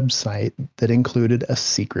the website that included a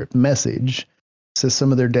secret message. It says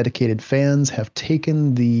some of their dedicated fans have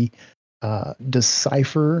taken the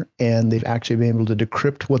decipher, and they've actually been able to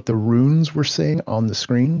decrypt what the runes were saying on the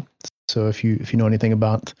screen. So if you know anything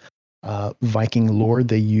about Viking lore,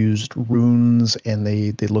 they used runes and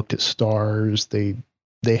they looked at stars. They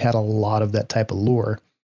had a lot of that type of lore.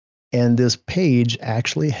 And this page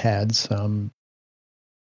actually had some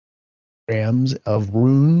diagrams of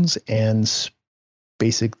runes and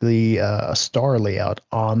basically a star layout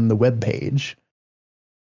on the web page.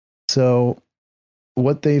 So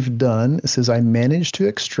what they've done is I managed to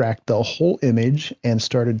extract the whole image and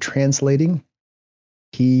started translating.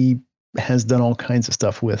 He has done all kinds of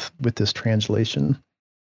stuff with this translation.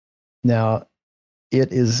 Now,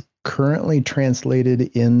 it is currently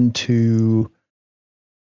translated into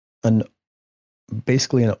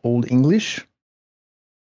basically an Old English.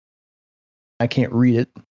 I can't read it,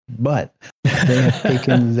 but they have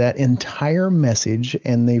taken that entire message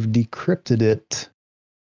and they've decrypted it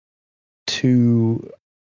to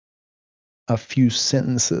a few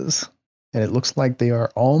sentences. And it looks like they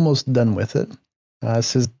are almost done with it. It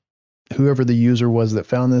says, whoever the user was that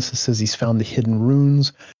found this, it says he's found the hidden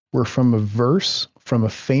runes were from a verse from a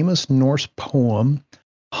famous Norse poem,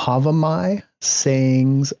 Havamai,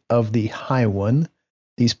 Sayings of the High One.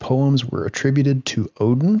 These poems were attributed to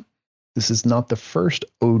Odin. This is not the first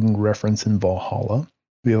Odin reference in Valhalla.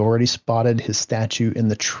 We have already spotted his statue in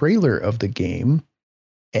the trailer of the game.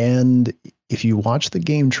 And if you watch the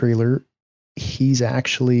game trailer, he's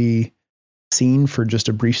actually seen for just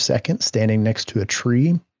a brief second standing next to a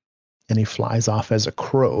tree, and he flies off as a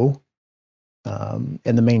crow.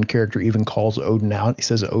 And the main character even calls Odin out. He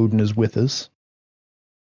says Odin is with us.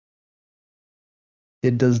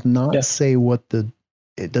 It does not say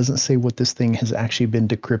it doesn't say what this thing has actually been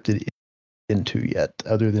decrypted into yet,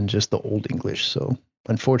 other than just the Old English. So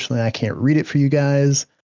unfortunately, I can't read it for you guys.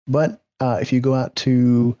 But if you go out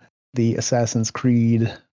to the Assassin's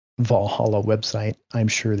Creed Valhalla website, I'm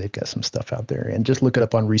sure they've got some stuff out there. And just look it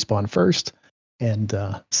up on Respawn first and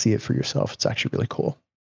see it for yourself. It's actually really cool.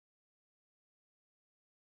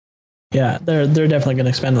 Yeah, they're definitely going to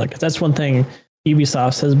expand it. Because that's one thing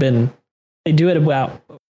Ubisoft has been. They do it about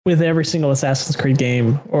with every single Assassin's Creed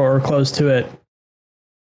game or close to it.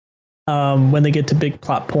 When they get to big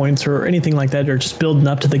plot points or anything like that, or just building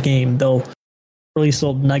up to the game, they'll release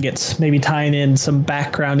little nuggets, maybe tying in some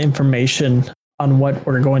background information on what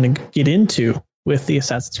we're going to get into with the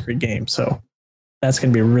Assassin's Creed game. So that's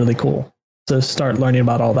going to be really cool to start learning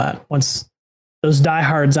about all that. Once those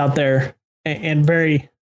diehards out there and very,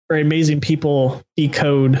 very amazing people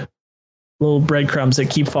decode little breadcrumbs that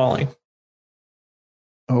keep falling.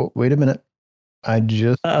 Oh, wait a minute. I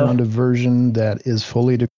just found a version that is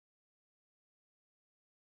fully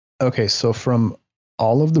Okay, so from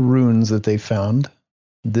all of the runes that they found,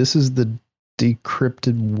 this is the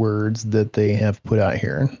decrypted words that they have put out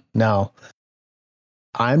here. Now,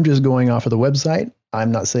 I'm just going off of the website.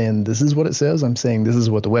 I'm not saying this is what it says. I'm saying this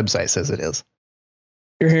is what the website says it is.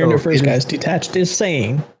 You're hearing it first, guys. Detached is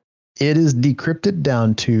saying. It is decrypted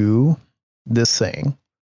down to this saying.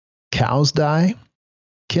 Cows die,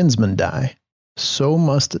 kinsmen die. So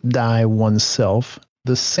must die oneself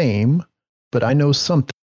the same, but I know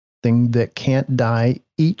something that can't die,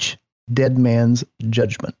 each dead man's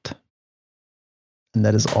judgment. And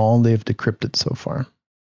that is all they've decrypted so far.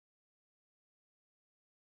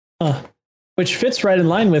 Which fits right in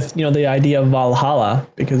line with, the idea of Valhalla,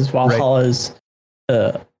 because Valhalla is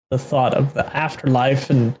the thought of the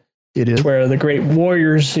afterlife, and it is where the great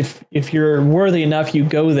warriors, if you're worthy enough, you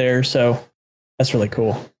go there. So that's really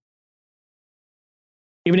cool.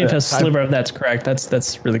 Even if a sliver of that's correct,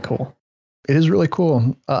 that's really cool. It is really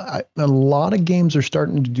cool. A lot of games are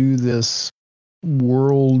starting to do this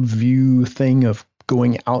worldview thing of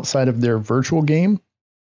going outside of their virtual game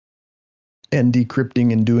and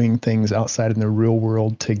decrypting and doing things outside in the real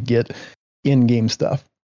world to get in-game stuff.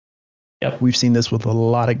 Yep. We've seen this with a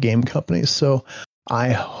lot of game companies. So I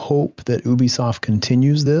hope that Ubisoft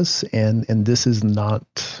continues this, and this is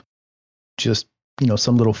not just,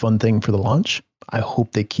 some little fun thing for the launch. I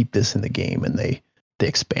hope they keep this in the game and they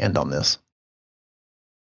expand on this.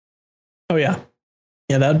 Oh yeah.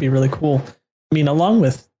 Yeah, that would be really cool. I mean, along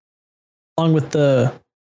with the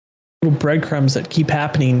little breadcrumbs that keep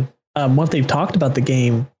happening, what they've talked about the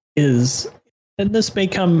game is, and this may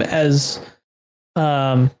come as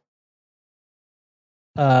some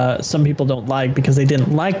people don't like because they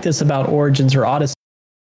didn't like this about Origins or Odyssey,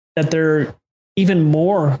 that they're even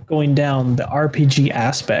more going down the RPG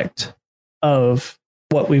aspect of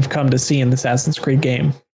what we've come to see in the Assassin's Creed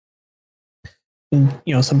game. And,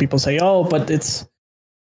 some people say, oh, but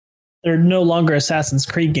they're no longer Assassin's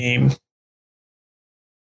Creed game.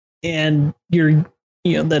 And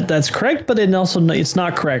that's correct, but it's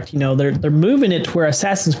not correct. They're moving it to where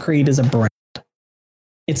Assassin's Creed is a brand.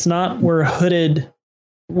 It's not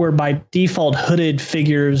we're by default hooded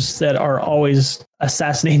figures that are always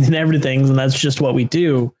assassinating everything, and that's just what we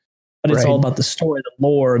do. But it's all about the story, the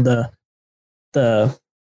lore, the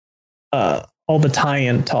all the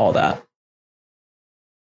tie-in to all that.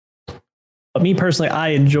 But me personally, I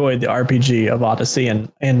enjoyed the RPG of Odyssey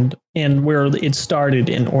and where it started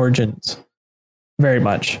in Origins very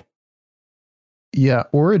much. Yeah,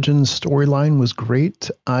 Origin's storyline was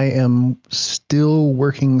great. I am still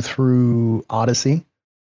working through Odyssey.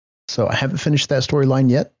 So I haven't finished that storyline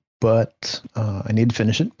yet, but I need to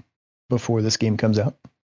finish it before this game comes out.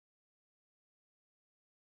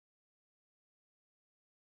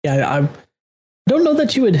 Yeah, I don't know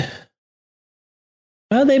that you would.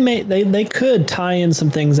 Well, they could tie in some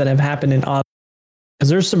things that have happened in Odyssey, because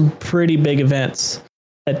there's some pretty big events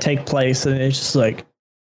that take place, and it's just like,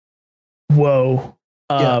 whoa.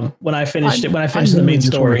 When I finished the main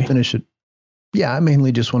story, finish it. Yeah, I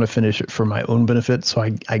mainly just want to finish it for my own benefit, so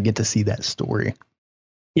I get to see that story.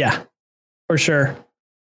 Yeah, for sure.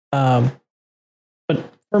 But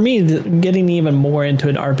for me, getting even more into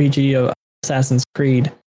an RPG of Assassin's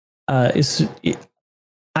Creed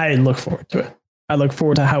I look forward to it. I look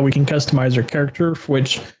forward to how we can customize our character, for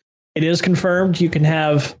which it is confirmed you can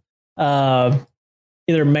have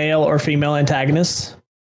either male or female antagonists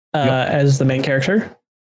as the main character.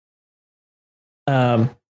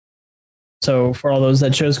 So for all those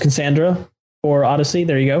that chose Cassandra or Odyssey,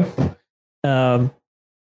 there you go.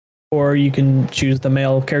 Or you can choose the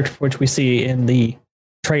male character, which we see in the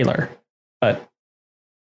trailer. But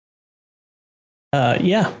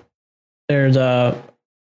yeah, there's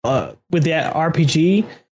with the RPG,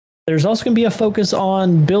 there's also going to be a focus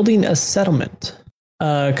on building a settlement,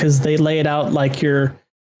 because they lay it out like you're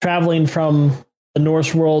traveling from the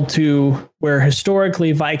Norse world to where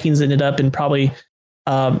historically Vikings ended up in probably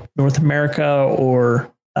North America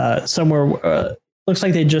or somewhere. Looks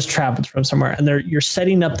like they just traveled from somewhere, and you're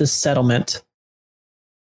setting up this settlement.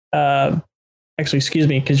 Actually, excuse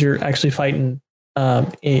me, because you're actually fighting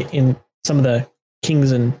in some of the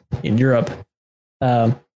kings in Europe.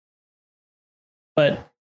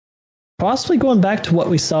 But possibly going back to what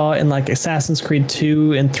we saw in like Assassin's Creed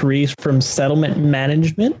 2 and 3 from settlement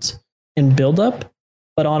management and buildup,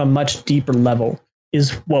 but on a much deeper level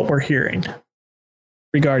is what we're hearing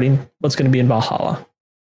regarding what's going to be in Valhalla.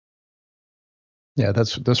 Yeah,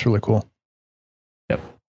 that's really cool. Yep.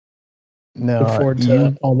 Now, look forward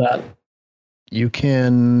to all that. You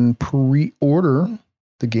can pre-order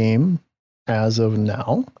the game as of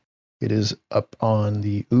now. It is up on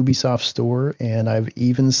the Ubisoft store, and I've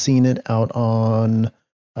even seen it out on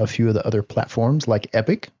a few of the other platforms like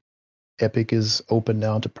Epic. Epic is open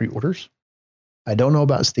now to pre-orders. I don't know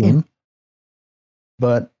about Steam,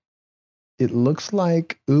 but it looks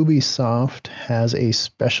like Ubisoft has a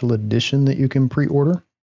special edition that you can pre-order.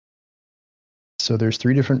 So there's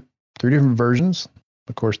three different versions.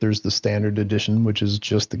 Of course, there's the standard edition, which is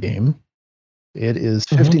just the game. It is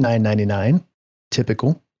 $59.99,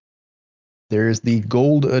 typical. There's the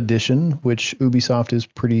gold edition, which Ubisoft is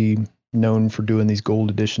pretty known for doing these gold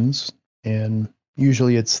editions. And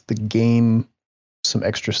usually it's the game, some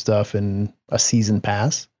extra stuff, and a season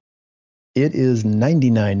pass. It is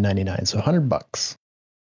 $99.99, so $100.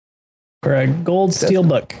 For a gold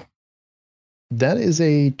steelbook. That is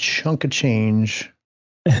a chunk of change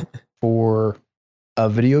for a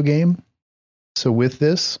video game. So with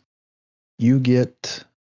this, you get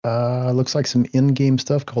looks like some in-game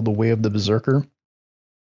stuff called the Way of the Berserker,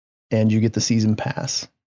 and you get the season pass.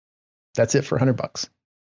 That's it for $100.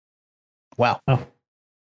 Wow. Oh.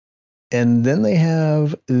 And then they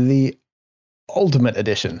have the Ultimate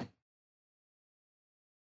Edition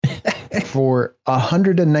for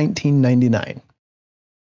 $119.99.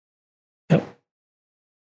 Yep.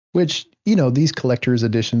 Which, you know, these collector's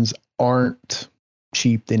editions aren't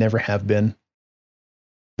cheap. They never have been.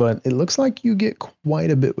 But it looks like you get quite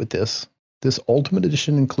a bit with this. This Ultimate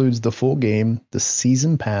Edition includes the full game, the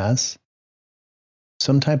season pass,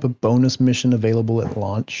 some type of bonus mission available at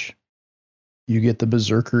launch. You get the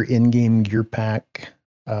Berserker in-game gear pack.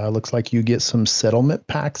 Looks like you get some settlement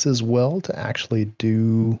packs as well to actually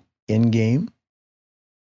do in-game.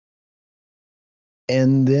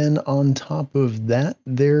 And then on top of that,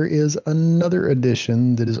 there is another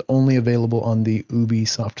edition that is only available on the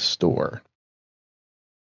Ubisoft store.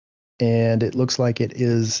 And it looks like it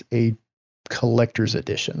is a collector's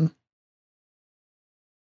edition.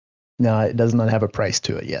 Now, it does not have a price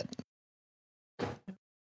to it yet.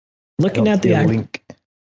 Looking at the link.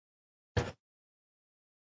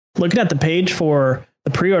 Looking at the page for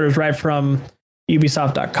the pre-orders right from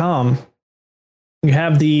Ubisoft.com, you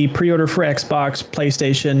have the pre-order for Xbox,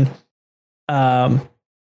 PlayStation.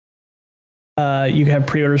 You have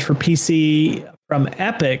pre-orders for PC from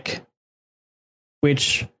Epic,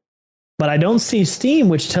 but I don't see Steam,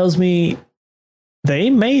 which tells me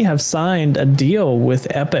they may have signed a deal with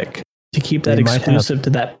Epic to keep that exclusive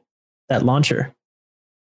to that that launcher.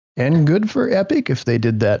 And good for Epic if they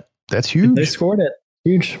did that. That's huge. They scored it.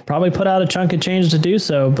 Huge. Probably put out a chunk of change to do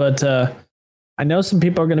so, but I know some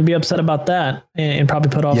people are going to be upset about that and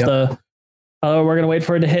probably put off we're going to wait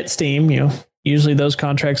for it to hit Steam. Usually those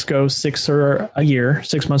contracts go 6 months to a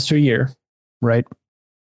year. Right.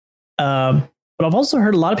 But I've also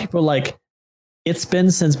heard a lot of people like, it's been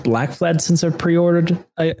since Black Flag since I've pre-ordered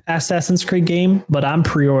an Assassin's Creed game, but I'm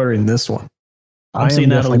pre-ordering this one. I'm seeing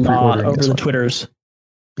that a lot over the Twitters.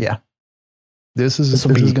 Yeah. This is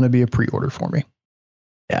going to be a pre-order for me.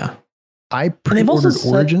 Yeah. I pre-ordered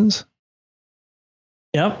Origins.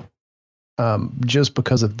 Yep. Just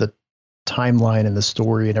because of the timeline and the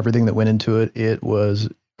story and everything that went into it. It was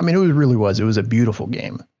a beautiful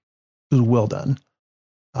game. It was well done.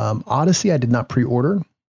 Odyssey, I did not pre-order.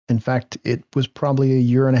 In fact, it was probably a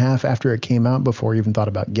year and a half after it came out before I even thought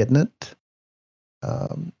about getting it.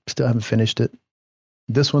 Still haven't finished it.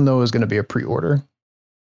 This one, though, is going to be a pre-order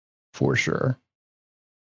for sure.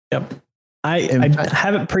 Yep. I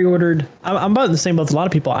haven't pre-ordered. I'm about the same with a lot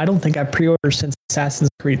of people. I don't think I pre-ordered since Assassin's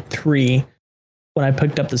Creed 3 when I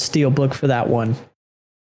picked up the Steelbook for that one.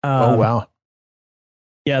 Oh, wow.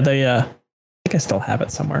 Yeah, I think I still have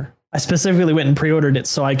it somewhere. I specifically went and pre-ordered it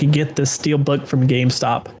so I could get the Steelbook from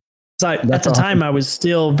GameStop. So at the time, I was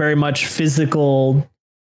still very much physical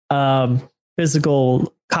copies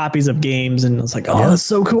of games, and I was like, "Oh, that's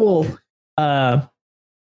so cool!" But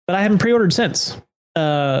I haven't pre-ordered since.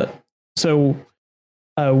 So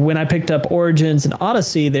when I picked up Origins and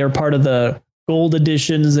Odyssey, they were part of the gold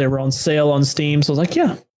editions. They were on sale on Steam, so I was like,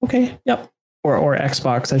 "Yeah, okay, yep," or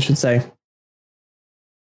Xbox, I should say.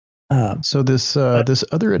 So this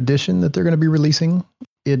other edition that they're going to be releasing,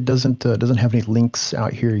 it doesn't have any links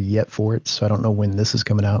out here yet for it, so I don't know when this is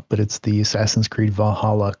coming out. But it's the Assassin's Creed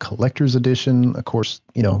Valhalla Collector's Edition. Of course,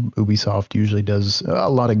 Ubisoft usually does. A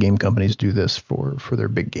lot of game companies do this for their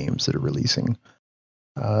big games that are releasing.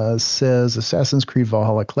 Says Assassin's Creed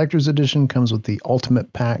Valhalla Collector's Edition comes with the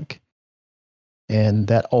Ultimate Pack, and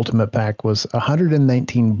that Ultimate Pack was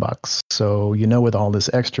 $119. So with all this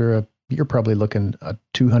extra, you're probably looking at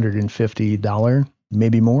 $250,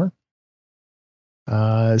 maybe more.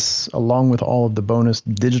 Along with all of the bonus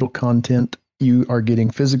digital content, you are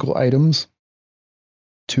getting physical items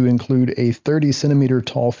to include a 30 centimeter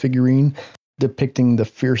tall figurine depicting the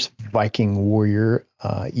fierce Viking warrior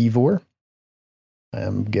Eivor.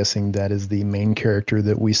 I'm guessing that is the main character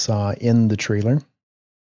that we saw in the trailer.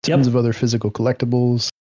 Tons of other physical collectibles.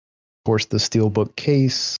 Of course, the Steelbook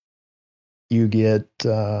case. You get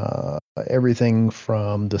everything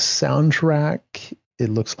from the soundtrack. It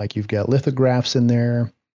looks like you've got lithographs in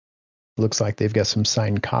there. Looks like they've got some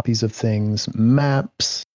signed copies of things,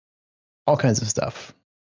 maps, all kinds of stuff.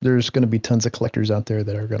 There's going to be tons of collectors out there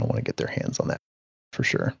that are going to want to get their hands on that for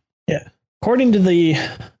sure. Yeah. According to the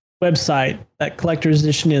website, that collector's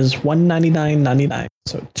edition is $199.99.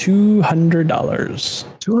 So $200.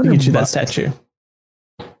 $200 to get you that statue.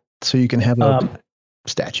 So you can have a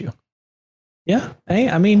statue. Yeah. Hey,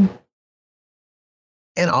 I mean,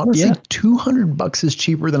 and honestly, $200 is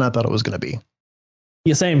cheaper than I thought it was going to be.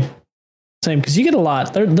 Yeah, same. Because you get a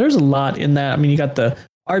lot. There's a lot in that. I mean, you got the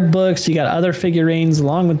art books, you got other figurines,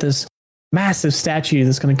 along with this massive statue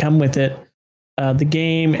that's going to come with it. The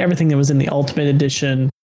game, everything that was in the Ultimate Edition.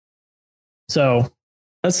 So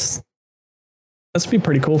that's be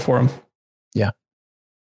pretty cool for them. Yeah.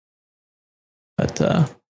 But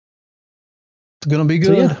it's going to be good.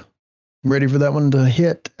 So, yeah. I'm ready for that one to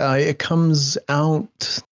hit. It comes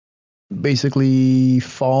out basically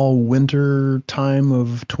fall, winter time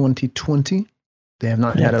of 2020. They have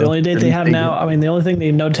not had the only date they have now. I mean, the only thing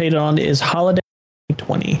they notated on is holiday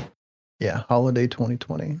 2020. Yeah, holiday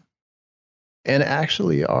 2020. And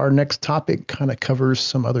actually, our next topic kind of covers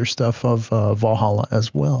some other stuff of Valhalla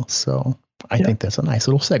as well. So I think that's a nice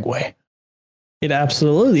little segue. It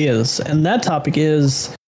absolutely is. And that topic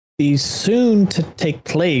is the soon to take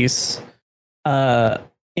place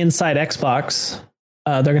inside Xbox.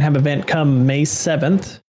 They're going to have an event come May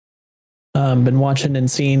 7th. Been watching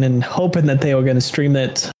and seeing and hoping that they are going to stream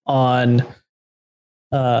it on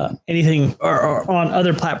anything or on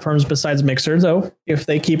other platforms besides Mixer. Though, if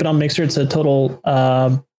they keep it on Mixer, it's a total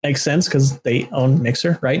makes sense because they own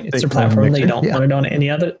Mixer, right? It's their platform. Mixer, they don't want it on any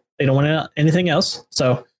other. They don't want it on anything else.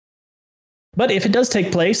 So, but if it does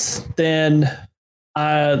take place, then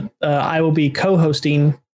I will be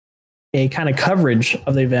co-hosting a kind of coverage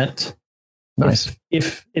of the event. Nice.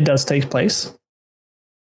 If it does take place.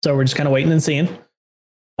 So we're just kind of waiting and seeing.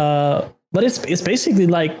 But it's basically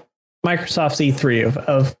like Microsoft's E3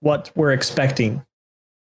 of what we're expecting.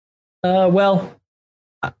 Well,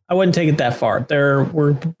 I wouldn't take it that far.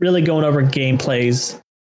 We're really going over gameplays,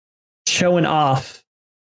 showing off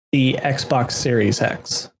the Xbox Series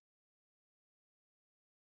X.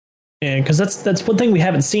 And because that's one thing we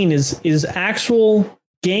haven't seen is actual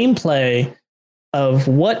gameplay of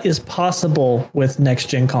what is possible with next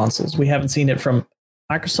gen consoles. We haven't seen it from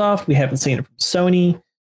Microsoft. We haven't seen it from Sony.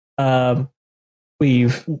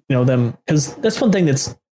 We've them, because that's one thing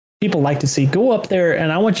that's people like to see. Go up there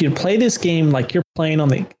and I want you to play this game like you're playing on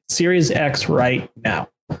the Series X right now.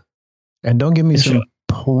 And don't give me some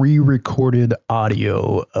pre-recorded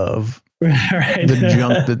audio of the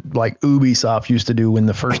junk that like Ubisoft used to do when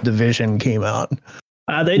the first Division came out.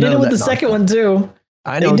 They did it with the second one too.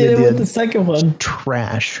 I know they did it with the second one.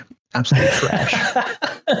 Trash, absolute trash.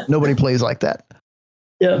 Nobody plays like that.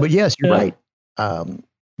 Yeah, but yes, you're right.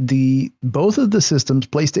 Both of the systems,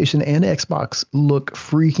 PlayStation and Xbox, look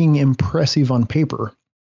freaking impressive on paper.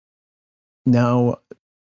 Now,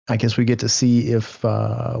 I guess we get to see if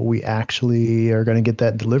we actually are going to get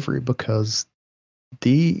that delivery, because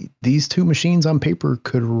these two machines on paper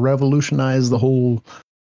could revolutionize the whole,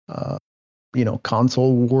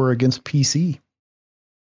 console war against PC.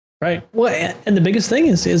 Right. Well, and the biggest thing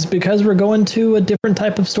is because we're going to a different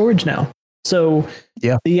type of storage now. So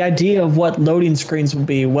the idea of what loading screens will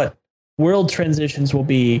be, what world transitions will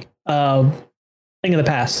be, thing of the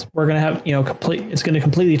past. We're going to have, it's going to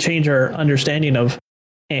completely change our understanding of,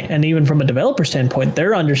 and even from a developer standpoint,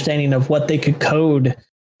 their understanding of what they could code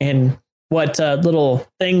and what little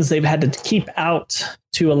things they've had to keep out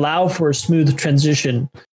to allow for a smooth transition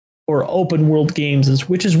or open world games,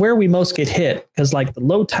 which is where we most get hit, because like the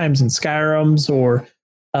load times in Skyrims or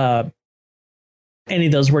any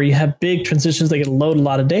of those where you have big transitions, they get to load a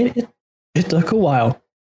lot of data. It took a while.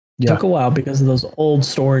 It took a while because of those old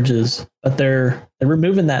storages, but they're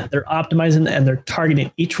removing that. They're optimizing and they're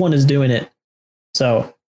targeting. Each one is doing it.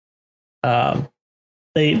 So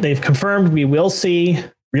they've confirmed we will see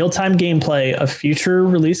real-time gameplay of future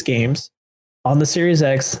release games on the Series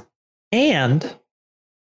X, and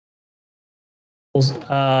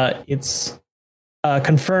it's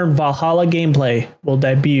confirmed Valhalla gameplay will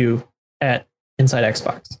debut at Inside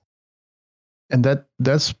Xbox. And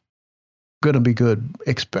that's going to be good,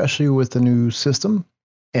 especially with the new system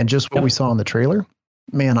and just what we saw in the trailer.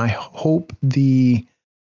 Man, I hope the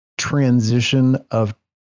transition of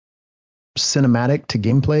cinematic to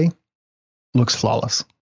gameplay looks flawless.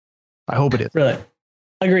 I hope it is. Really?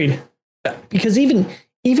 Agreed. Because even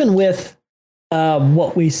with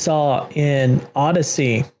what we saw in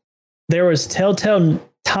Odyssey, there was telltale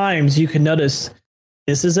times you can notice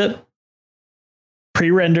this is a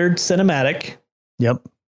pre-rendered cinematic. Yep.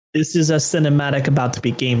 This is a cinematic about to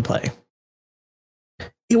be gameplay.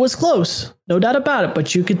 It was close, no doubt about it,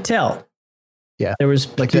 but you could tell. Yeah. There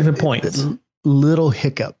was like different points. Little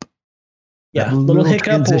hiccup. Yeah, little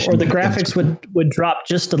hiccup, or the graphics would drop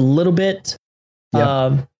just a little bit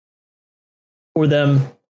for them.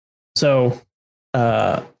 So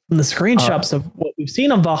from the screenshots of what we've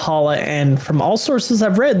seen on Valhalla, and from all sources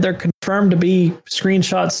I've read, they're confirmed to be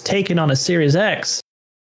screenshots taken on a Series X.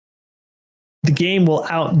 The game will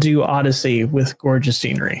outdo Odyssey with gorgeous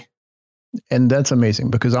scenery. And that's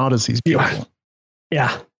amazing because Odyssey's beautiful.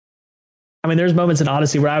 Yeah. I mean, there's moments in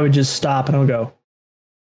Odyssey where I would just stop and I would go,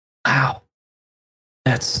 wow.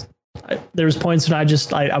 There's points when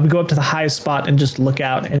I would go up to the highest spot and just look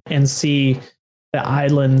out and see the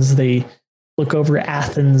islands. They look over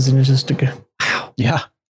Athens and just go, wow. Yeah.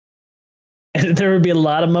 And there would be a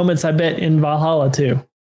lot of moments, I bet, in Valhalla too.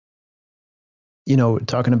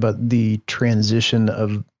 Talking about the transition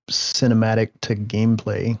of cinematic to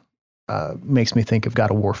gameplay makes me think of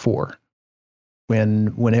God of War 4.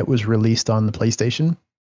 When it was released on the PlayStation,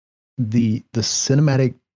 the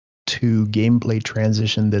cinematic to gameplay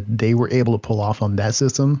transition that they were able to pull off on that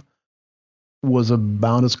system was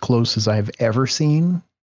about as close as I've ever seen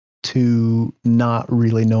to not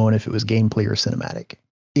really knowing if it was gameplay or cinematic.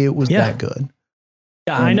 It was that good.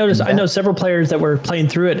 Yeah, I noticed. I know several players that were playing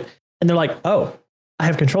through it, and they're like, "Oh, I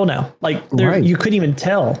have control now." Like, you couldn't even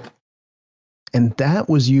tell. And that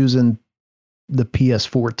was using the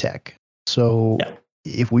PS4 tech. So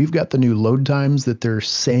if we've got the new load times that they're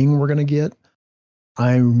saying we're going to get,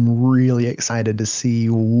 I'm really excited to see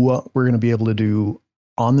what we're going to be able to do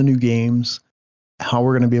on the new games, how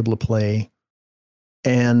we're going to be able to play.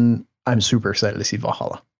 And I'm super excited to see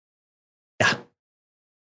Valhalla. Yeah.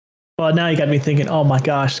 Well, now you got me thinking, oh my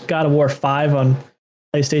gosh, God of War 5 on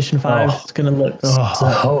PlayStation 5. It's going to look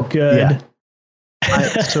so good.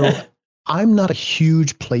 Yeah. I'm not a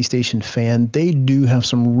huge PlayStation fan. They do have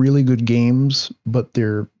some really good games, but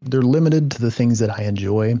they're limited to the things that I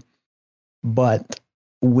enjoy. But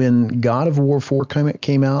when God of War 4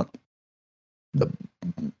 came out, the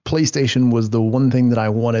PlayStation was the one thing that I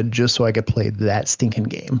wanted just so I could play that stinking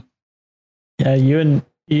game. Yeah, you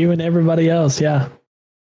and everybody else, yeah.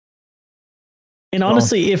 And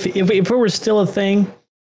honestly, if it were still a thing,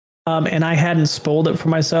 and I hadn't spoiled it for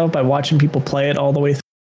myself by watching people play it all the way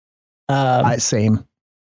through, same.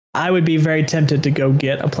 I would be very tempted to go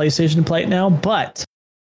get a PlayStation to play it now, but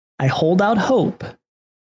I hold out hope,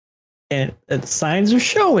 and signs are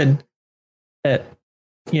showing that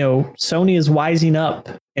Sony is wising up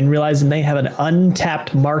and realizing they have an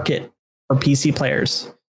untapped market for PC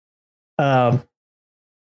players,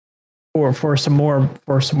 for some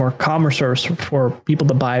more commerce, or for people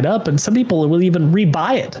to buy it up, and some people will even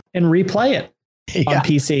rebuy it and replay it on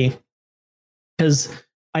PC, because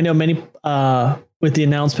I know many with the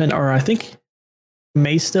announcement, or I think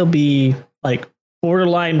may still be like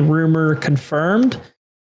borderline rumor confirmed,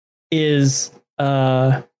 is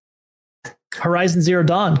Horizon Zero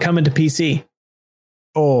Dawn coming to PC.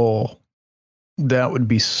 Oh, that would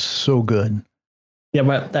be so good. Yeah,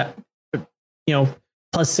 but that,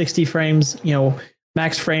 plus 60 frames,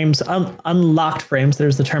 max frames, unlocked frames.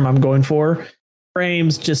 There's the term I'm going for.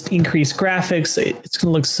 Frames, just increased graphics. It's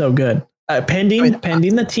going to look so good. Pending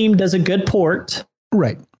the team does a good port.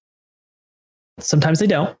 Right. Sometimes they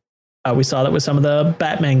don't. We saw that with some of the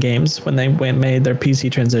Batman games when they made their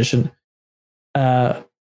PC transition. And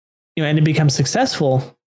it becomes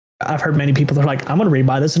successful. I've heard many people that are like, I'm going to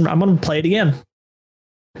rebuy this and I'm going to play it again.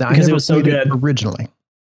 Now, because it was so good originally.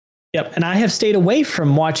 Yep. And I have stayed away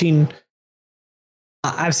from watching.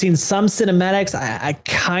 I've seen some cinematics. I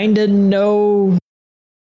kind of know,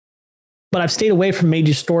 but I've stayed away from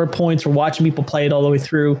major story points or watching people play it all the way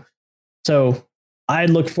through. So I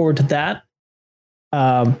look forward to that.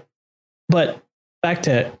 But back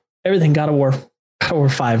to everything God of War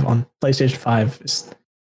 5 on PlayStation 5, because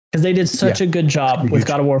they did such a good job with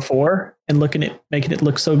God of War 4 and making it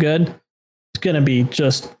look so good. It's going to be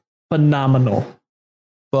just phenomenal.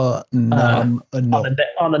 On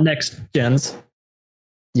the next gens.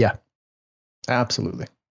 Yeah, absolutely.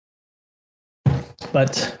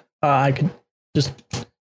 But I could just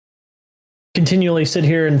continually sit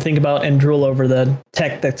here and think about and drool over the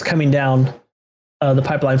tech that's coming down the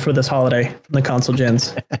pipeline for this holiday from the console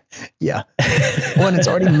gens. Yeah. Well, and it's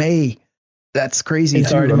already May. That's crazy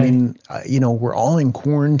too. I mean, we're all in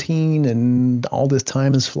quarantine and all this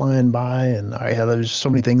time is flying by, and there's so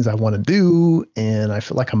many things I want to do, and I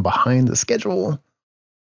feel like I'm behind the schedule.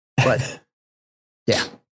 But yeah,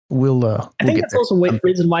 I think that's also one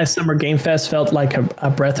reason why Summer Game Fest felt like a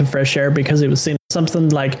breath of fresh air, because it was something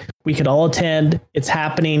like we could all attend. It's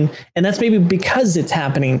happening, and that's maybe because it's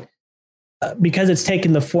happening, because it's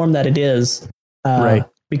taken the form that it is, right?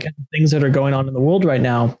 Because of things that are going on in the world right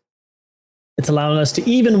now. It's allowing us to,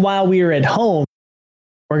 even while we are at home,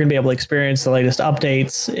 we're going to be able to experience the latest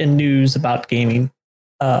updates and news about gaming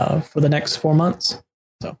for the next 4 months.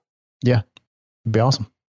 So, yeah, it'd be awesome.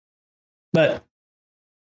 But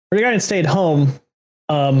regarding stay at home,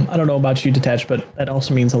 I don't know about you, Detached, but that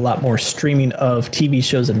also means a lot more streaming of TV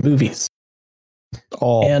shows and movies.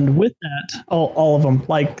 And with that, all of them.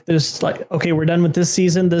 Like, there's like, okay, we're done with this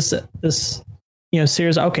season. This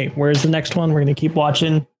series. Okay, where's the next one? We're going to keep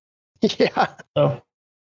watching. Yeah. So,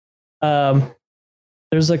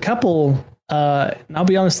 there's a couple. And I'll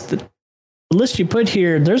be honest, the list you put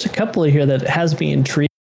here, there's a couple here that has me intrigued.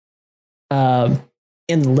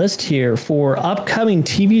 In the list here for upcoming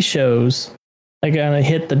TV shows, they're gonna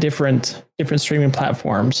hit the different streaming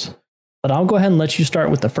platforms. But I'll go ahead and let you start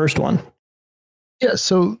with the first one. Yeah.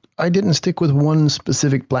 So I didn't stick with one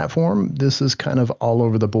specific platform. This is kind of all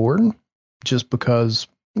over the board, just because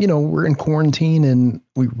we're in quarantine and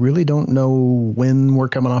we really don't know when we're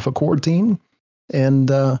coming off of quarantine.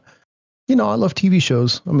 And, I love TV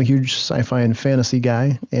shows. I'm a huge sci-fi and fantasy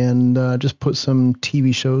guy, and just put some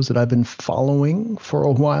TV shows that I've been following for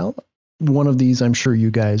a while. One of these I'm sure you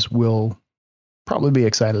guys will probably be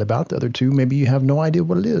excited about. The other two, maybe you have no idea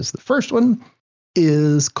what it is. The first one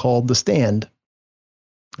is called The Stand.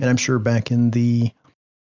 And I'm sure back in the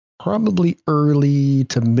probably early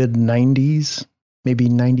to mid 90s, maybe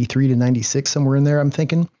 93 to 96, somewhere in there, I'm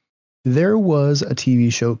thinking, there was a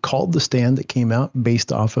TV show called The Stand that came out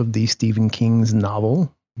based off of the Stephen King's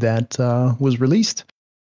novel that was released.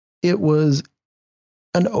 It was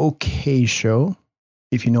an okay show.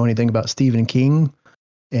 If you know anything about Stephen King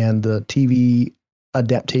and the TV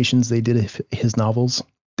adaptations they did of his novels,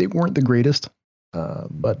 they weren't the greatest,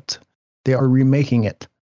 but they are remaking it.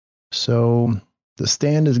 So The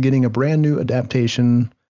Stand is getting a brand new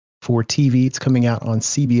adaptation for TV. It's coming out on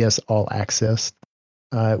CBS All Access.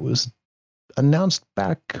 It was announced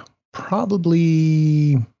back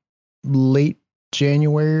probably late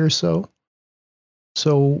January or so.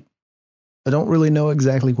 So I don't really know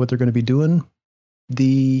exactly what they're going to be doing.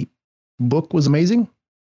 The book was amazing.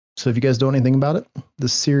 So if you guys don't know anything about it, the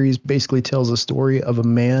series basically tells a story of a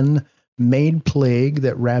man-made plague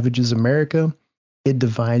that ravages America. It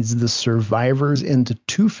divides the survivors into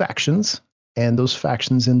two factions, and those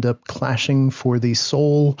factions end up clashing for the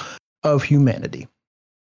soul of humanity.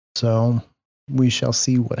 So we shall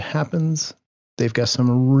see what happens. They've got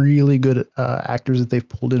some really good actors that they've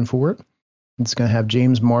pulled in for it. It's going to have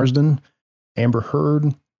James Marsden, Amber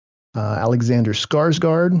Heard, Alexander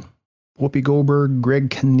Skarsgård, Whoopi Goldberg,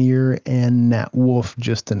 Greg Kinnear, and Nat Wolff,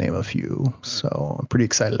 just to name a few. So I'm pretty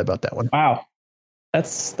excited about that one. Wow.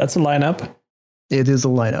 That's a lineup. It is a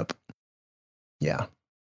lineup. Yeah.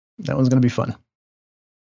 That one's going to be fun.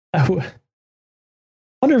 I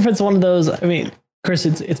wonder if it's one of those, I mean, of course,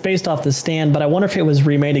 it's based off The Stand, but I wonder if it was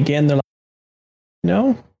remade again. They're like,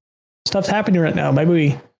 no, stuff's happening right now.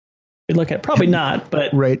 Maybe we look at, probably not,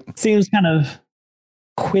 but right. It seems kind of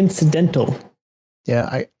coincidental.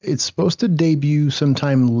 Yeah, it's supposed to debut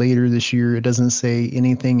sometime later this year. It doesn't say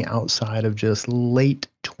anything outside of just late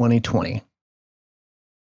 2020.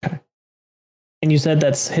 Okay. And you said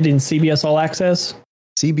that's hitting CBS All Access?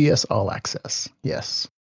 CBS All Access, yes.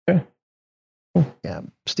 Okay. Cool. Yeah,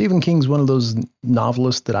 Stephen King's one of those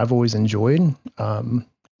novelists that I've always enjoyed.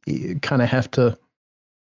 You kind of have to,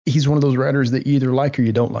 he's one of those writers that you either like or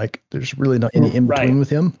you don't like. There's really not any in between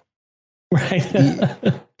with him. Right.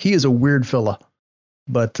 He is a weird fella.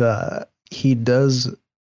 But he does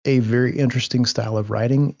a very interesting style of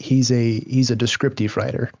writing. He's a descriptive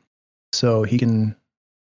writer, so he can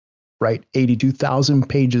write 82,000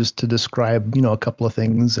 pages to describe a couple of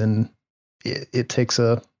things, and it takes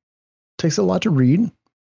a lot to read.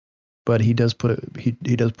 But he does put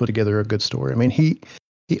together a good story. I mean, he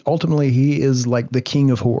ultimately is like the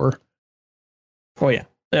king of horror. Oh yeah,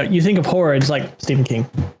 you think of horror, it's like Stephen King.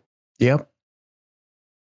 Yep.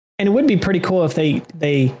 And it would be pretty cool if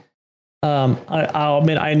they I'll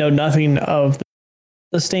admit I know nothing of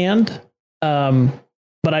The Stand,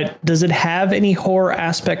 but does it have any horror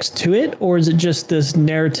aspects to it, or is it just this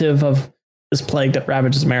narrative of this plague that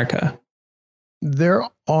ravages America? There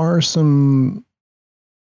are some,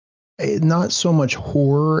 not so much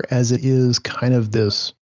horror as it is kind of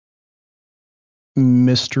this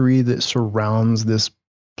mystery that surrounds this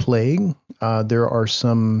plague. There are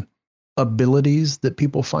some abilities that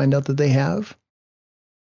people find out that they have,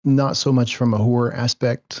 not so much from a horror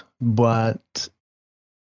aspect, but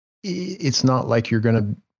it's not like you're going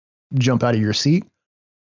to jump out of your seat,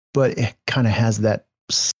 but it kind of has that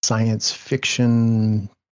science fiction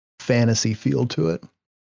fantasy feel to it.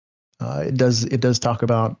 It does talk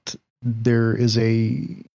about there is a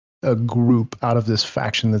group out of this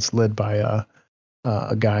faction that's led by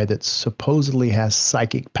a guy that supposedly has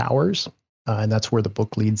psychic powers, and that's where the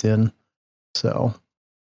book leads in. So,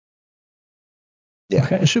 yeah,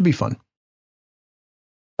 okay. It should be fun.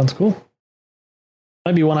 Sounds cool.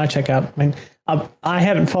 Might be one I check out. I mean, I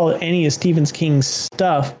haven't followed any of Stephen King's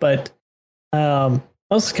stuff, but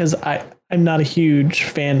mostly because I'm not a huge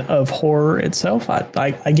fan of horror itself.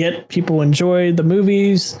 I get people enjoy the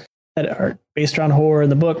movies that are based around horror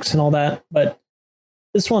and the books and all that, but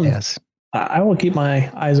this one, yes. I will keep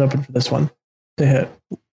my eyes open for this one to hit.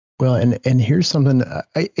 Well, and here's something.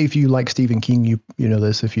 If you like Stephen King, you know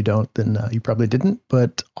this. If you don't, then you probably didn't.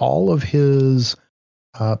 But all of his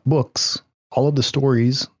books, all of the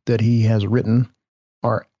stories that he has written,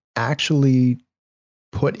 are actually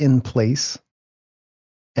put in place,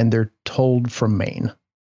 and they're told from Maine.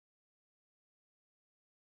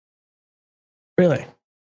 Really?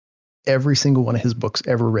 Every single one of his books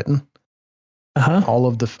ever written. Uh-huh. All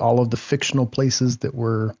of the fictional places that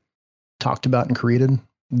were talked about and created,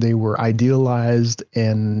 they were idealized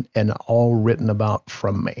and all written about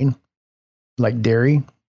from Maine. Like Derry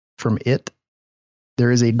from It.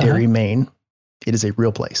 There is a Derry, Maine. It is a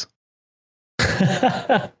real place.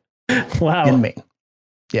 Wow. In Maine.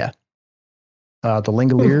 Yeah. The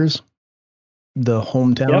Langoliers, the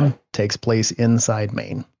hometown, takes place inside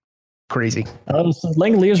Maine. Crazy. Oh, so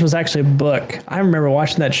Langoliers was actually a book. I remember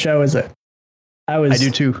watching that show I do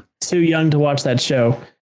too. Too young to watch that show.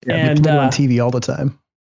 Yeah, and we play on TV all the time.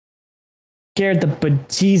 Scared the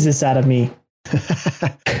bejesus out of me.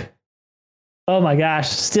 Oh my gosh.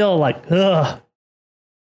 Still like, ugh.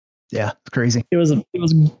 Yeah, it's crazy. It was a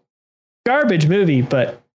garbage movie,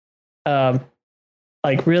 but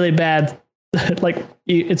like really bad. Like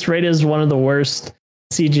it's rated as one of the worst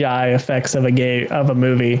CGI effects of a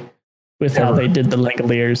movie with how they did the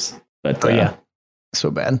Langoliers. But yeah,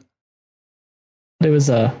 so bad. It was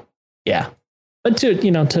yeah. But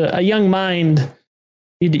to a young mind,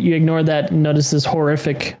 you ignore that and notice this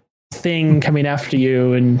horrific thing coming after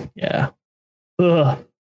you, and yeah. Ugh.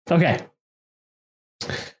 Okay.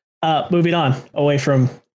 Moving on,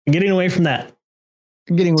 getting away from that.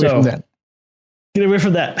 Getting away from that. Get away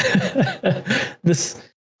from that. This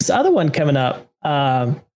other one coming up,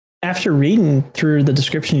 after reading through the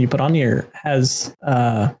description you put on here, has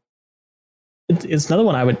it's another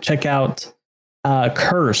one I would check out.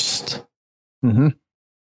 Cursed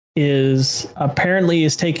is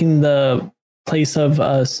taking the place of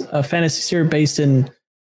a fantasy series based in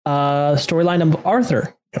storyline of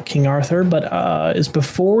Arthur, King Arthur, but is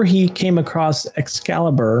before he came across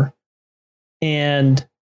Excalibur, and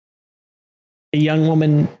a young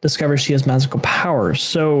woman discovers she has magical powers.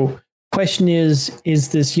 So question is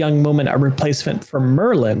this young woman a replacement for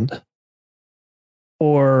Merlin,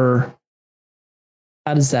 or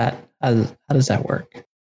how does that work?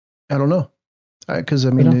 I don't know, because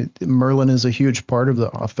Merlin is a huge part of the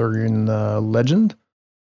Arthurian legend,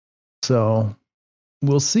 so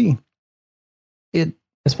we'll see. It's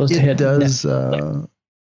supposed to hit. Does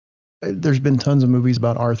there's been tons of movies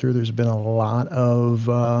about Arthur. There's been a lot of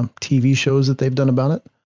TV shows that they've done about it.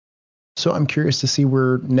 So I'm curious to see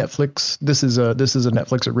where Netflix. This is a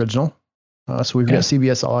Netflix original. So we've got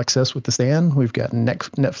CBS All Access with The Stand. We've got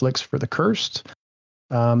Netflix for The Cursed.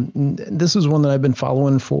 This is one that I've been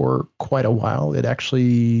following for quite a while. It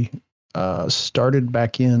actually started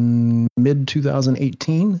back in mid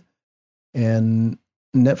 2018, and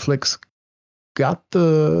Netflix got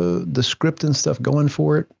the script and stuff going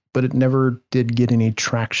for it, but it never did get any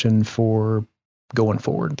traction for going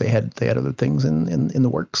forward. They had other things in the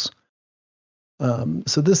works.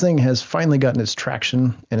 So this thing has finally gotten its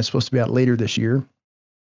traction, and it's supposed to be out later this year.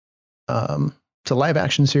 It's a live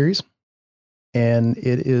action series, and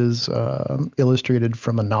it is illustrated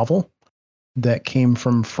from a novel that came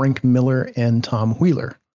from Frank Miller and Tom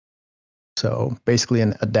Wheeler. So basically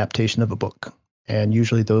an adaptation of a book. And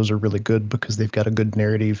usually those are really good because they've got a good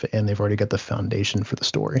narrative and they've already got the foundation for the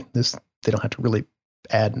story. They don't have to really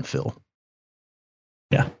add and fill.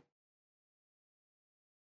 Yeah.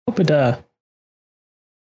 Hope it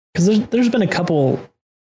because there's been a couple,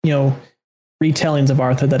 retellings of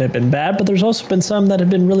Arthur that have been bad, but there's also been some that have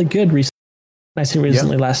been really good recently. I see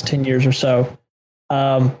recently, last 10 years or so.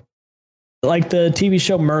 Like the TV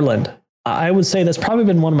show Merlin. I would say that's probably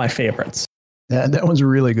been one of my favorites. Yeah, that one's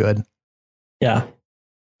really good. Yeah.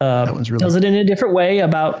 That one's really tells it in a different way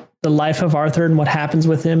about the life of Arthur and what happens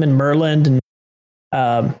with him and Merlin,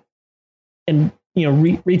 and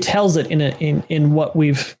retells it in what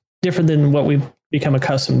we've different than what we've become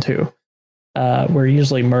accustomed to. Where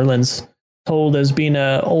usually Merlin's told as being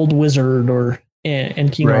an old wizard,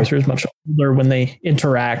 and King Arthur is much older when they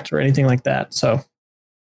interact or anything like that. So,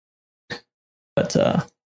 but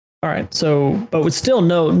all right. So, but with still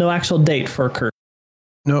no actual date for Kurt.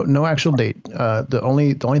 No actual date. The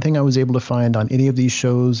only thing I was able to find on any of these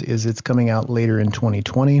shows is it's coming out later in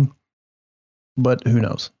 2020, but who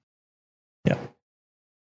knows? Yeah.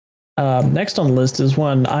 Next on the list is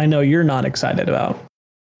one I know you're not excited about.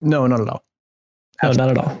 No, not at all.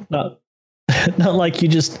 Absolutely. No, not at all. Not like you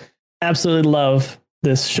just absolutely love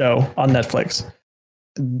this show on Netflix.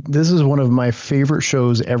 This is one of my favorite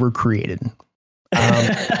shows ever created.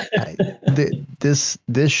 This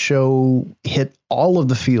show hit all of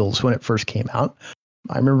the feels when it first came out.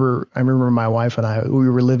 I remember my wife and I, we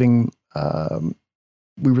were living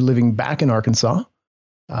back in Arkansas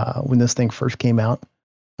when this thing first came out.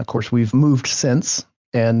 Of course, we've moved since,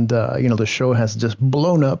 and the show has just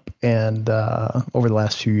blown up and over the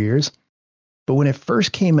last few years. But when it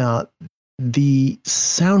first came out, the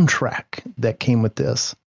soundtrack that came with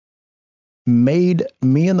this made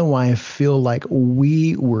me and the wife feel like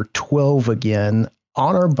we were 12 again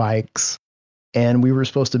on our bikes, and we were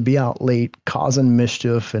supposed to be out late causing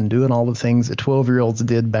mischief and doing all the things that 12-year-olds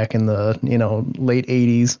did back in the late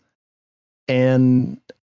 80s. And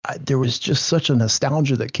there was just such a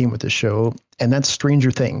nostalgia that came with the show, and that's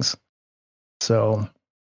Stranger Things. So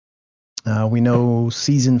we know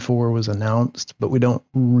season 4 was announced, but we don't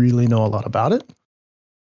really know a lot about it.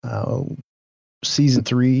 Season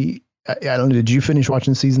 3, I don't know. Did you finish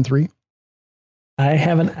watching season 3? I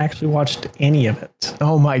haven't actually watched any of it.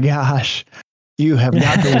 Oh my gosh. You have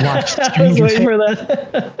got to watch Stranger I was waiting for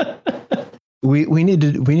that. We need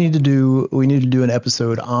to do an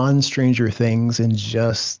episode on Stranger Things and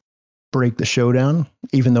just break the show down,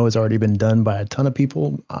 even though it's already been done by a ton of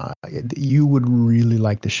people. You would really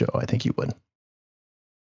like the show. I think you would.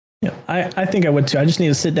 Yeah, I think I would too. I just need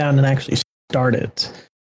to sit down and actually start it.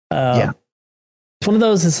 Yeah. It's one of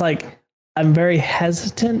those, it's like, I'm very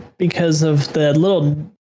hesitant because of the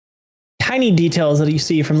little tiny details that you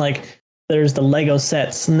see from like there's the Lego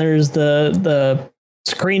sets and there's the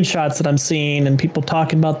screenshots that I'm seeing and people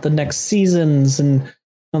talking about the next seasons, and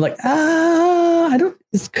I'm like, I don't.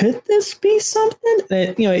 Could this be something?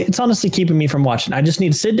 It's honestly keeping me from watching. I just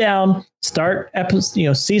need to sit down, start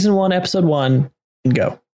season 1, episode 1, and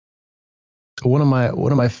go. One of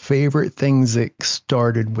my favorite things that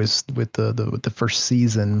started with the first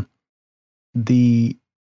season, the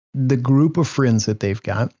group of friends that they've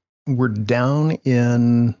got were down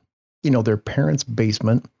in their parents'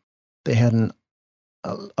 basement. They had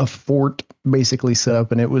a fort basically set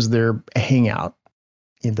up, and it was their hangout.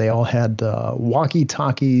 And they all had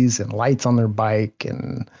walkie-talkies and lights on their bike,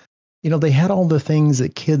 and they had all the things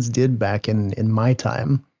that kids did back in my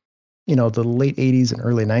time. The late 80s and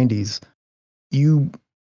early 90s. You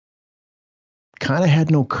kind of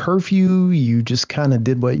had no curfew. You just kind of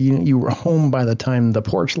did what you were home by the time the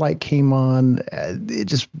porch light came on. It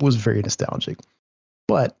just was very nostalgic.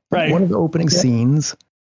 But one of the opening scenes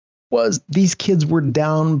was these kids were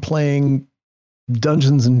down playing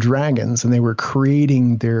Dungeons and Dragons, and they were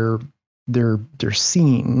creating their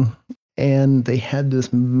scene, and they had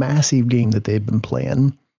this massive game that they'd been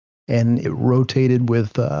playing, and it rotated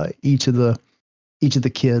with each of the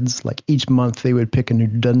kids. Like each month they would pick a new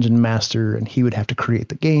dungeon master, and he would have to create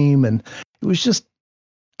the game. And it was just,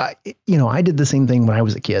 I did the same thing when I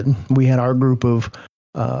was a kid. We had our group of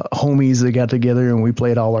homies that got together, and we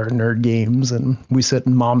played all our nerd games, and we sat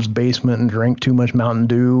in mom's basement and drank too much Mountain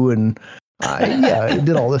Dew, and it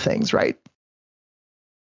did all the things, right?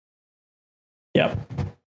 Yep.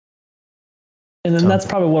 And then that's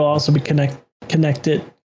probably what will also be connected,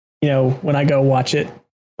 when I go watch it.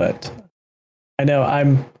 But I know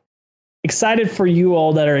I'm excited for you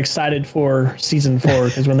all that are excited for season 4,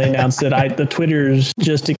 because when they announced it, the Twitters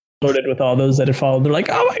just exploded with all those that had followed. They're like,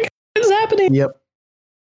 "Oh my God, what is happening?" Yep.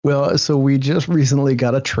 Well, so we just recently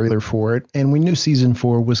got a trailer for it, and we knew season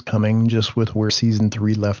 4 was coming just with where season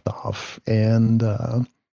 3 left off. And,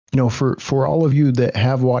 for all of you that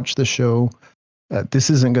have watched the show, this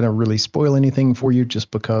isn't going to really spoil anything for you just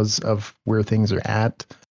because of where things are at.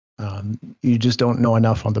 You just don't know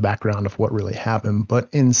enough on the background of what really happened. But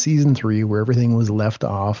in season 3, where everything was left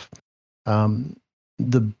off,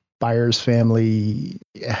 the Byers family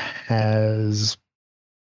has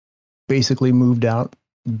basically moved out.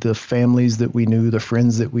 The families that we knew, the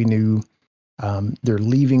friends that we knew, they're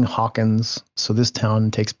leaving Hawkins. So this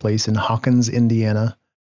town takes place in Hawkins, Indiana.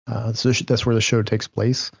 So that's where the show takes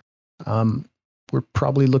place. We're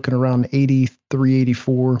probably looking around 83,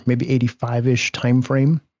 84, maybe 85-ish time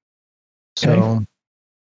frame. So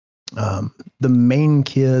the main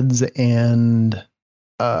kids and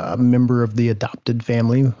a member of the adopted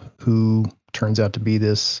family, who turns out to be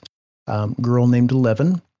this girl named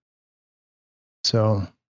 11. So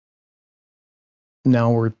now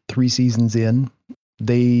we're 3 seasons in.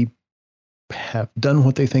 They have done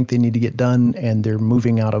what they think they need to get done, and they're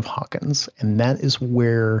moving out of Hawkins. And that is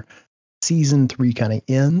where season 3 kind of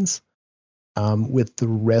ends, with the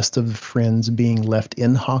rest of the friends being left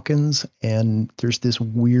in Hawkins. And there's this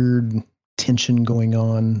weird tension going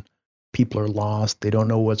on. People are lost. They don't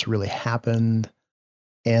know what's really happened.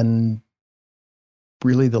 And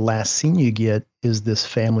really the last scene you get is this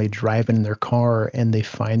family driving in their car, and they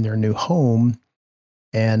find their new home.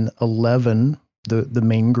 And 11, the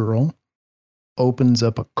main girl, opens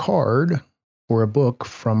up a card or a book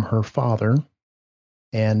from her father.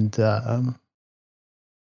 And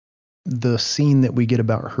the scene that we get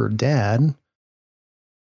about her dad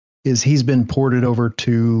is he's been ported over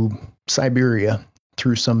to Siberia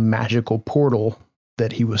through some magical portal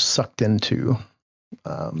that he was sucked into.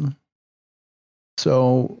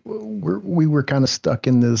 So we were kind of stuck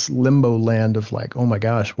in this limbo land of like, oh my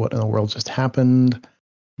gosh, what in the world just happened?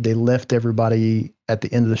 They left everybody at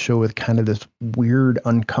the end of the show with kind of this weird,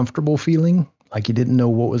 uncomfortable feeling, like you didn't know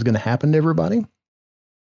what was going to happen to everybody.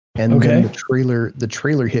 And then the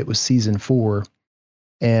trailer hit with season 4,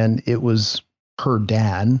 and it was her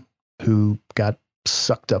dad who got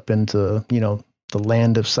sucked up into, the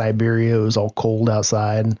land of Siberia. It was all cold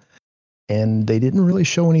outside, and they didn't really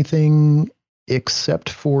show anything except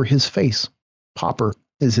for his face. Popper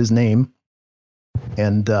is his name.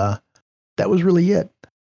 And that was really it.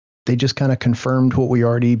 They just kind of confirmed what we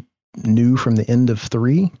already knew from the end of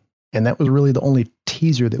 3. And that was really the only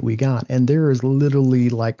teaser that we got. And there is literally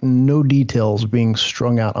like no details being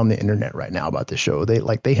strung out on the internet right now about the show.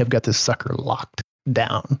 They have got this sucker locked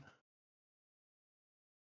down.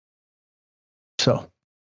 So,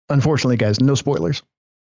 unfortunately, guys, no spoilers.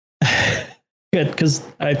 Good, because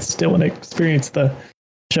I still want to experience the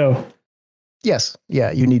show. Yes.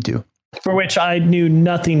 Yeah, you need to. For which I knew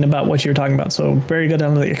nothing about what you were talking about. So very good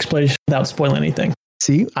on the explanation without spoiling anything.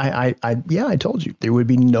 See, I told you there would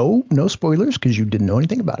be no spoilers because you didn't know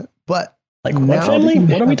anything about it. But like, what family?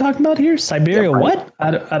 What are we talking about here? Siberia? Yeah, right. What?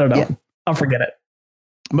 I don't know. Yeah. I'll forget it.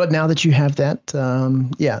 But now that you have that,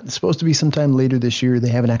 it's supposed to be sometime later this year. They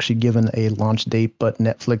haven't actually given a launch date, but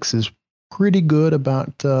Netflix is pretty good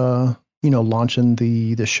about launching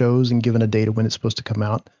the shows and giving a date of when it's supposed to come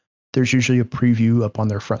out. There's usually a preview up on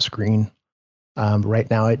their front screen. Right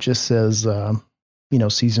now, it just says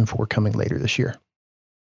season 4 coming later this year.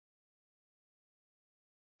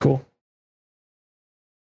 Cool.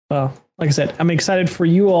 Well, like I said, I'm excited for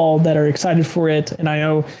you all that are excited for it, and I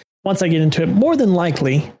know once I get into it, more than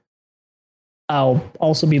likely, I'll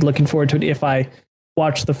also be looking forward to it if I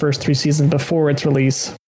watch the first 3 seasons before its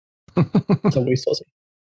release. So we still see.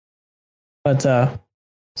 But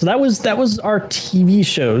so that was our TV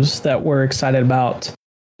shows that we're excited about.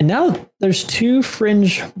 And now there's 2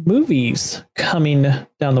 fringe movies coming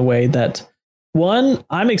down the way that one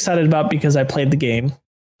I'm excited about because I played the game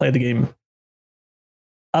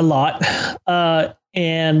a lot.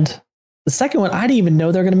 And the second one, I didn't even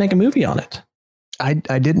know they're going to make a movie on it. I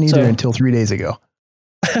didn't either until 3 days ago.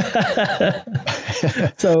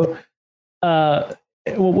 So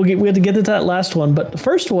we have to get to that last one, but the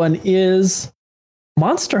first one is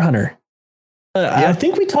Monster Hunter. I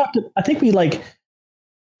think we like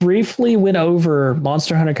briefly went over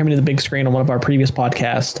Monster Hunter coming to the big screen on one of our previous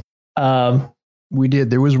podcasts. We did.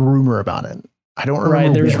 There was rumor about it. I don't remember.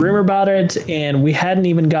 Right, there was rumor about it, and we hadn't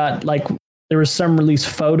even got there was some released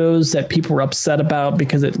photos that people were upset about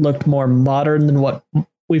because it looked more modern than what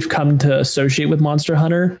we've come to associate with Monster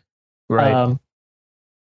Hunter. Right.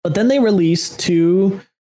 But then they released 2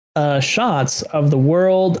 shots of the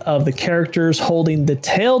world of the characters holding the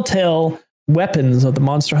telltale weapons of the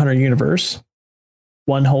Monster Hunter universe.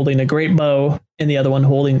 One holding a great bow and the other one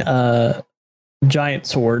holding a giant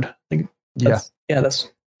sword. That's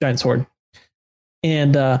giant sword.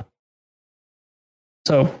 And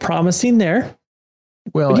so promising there.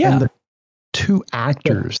 Well, and the 2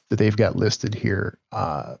 actors that they've got listed here,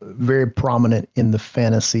 very prominent in the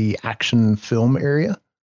fantasy action film area.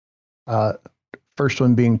 First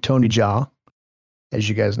one being Tony Jaa, as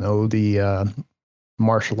you guys know, the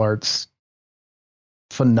martial arts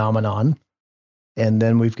phenomenon. And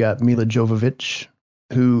then we've got Mila Jovovich,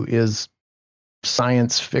 who is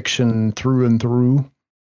science fiction through and through,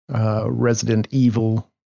 Resident Evil,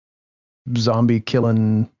 zombie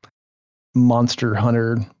killing, monster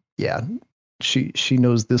hunter. Yeah, she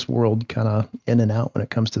knows this world kind of in and out when it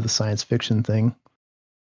comes to the science fiction thing.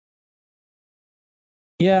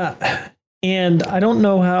 Yeah, and I don't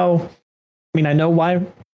know how. I mean, I know why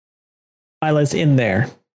Mila's in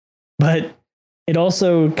there, but it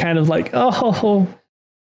also kind of like,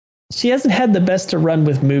 she hasn't had the best to run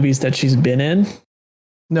with movies that she's been in.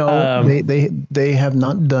 No, they have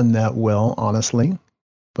not done that well, honestly.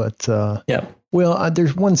 But yeah. Well,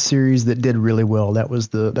 there's one series that did really well. That was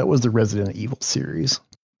the Resident Evil series.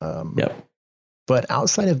 Yep. But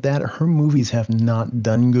outside of that, her movies have not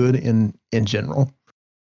done good in general.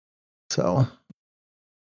 So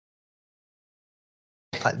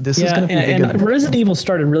this is going to be and Resident Evil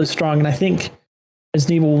started really strong, and I think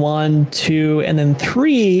Resident Evil 1, 2, and then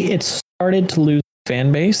 3, it started to lose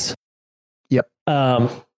fan base. Yep. And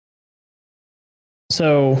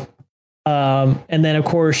then of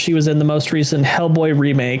course she was in the most recent Hellboy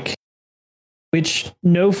remake, which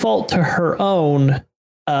no fault to her own.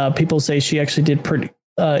 People say she actually did pretty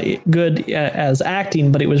good as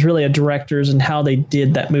acting, but it was really a director's and how they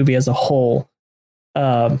did that movie as a whole.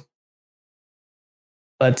 But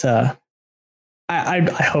I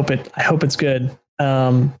hope it's good.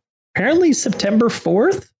 Apparently September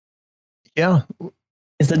 4th. Yeah.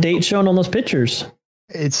 Is the date shown on those pictures?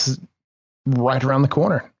 It's right around the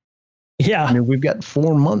corner. Yeah. I mean, we've got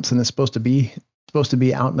 4 months and it's supposed to be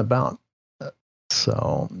out and about.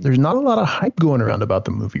 So there's not a lot of hype going around about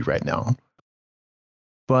the movie right now.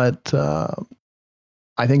 But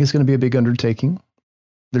I think it's going to be a big undertaking.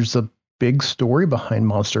 There's a big story behind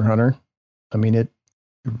Monster Hunter. I mean, it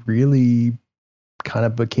really kind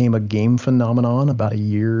of became a game phenomenon about 1.5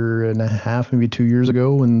 years, maybe 2 years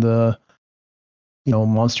ago when the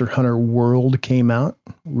Monster Hunter World came out,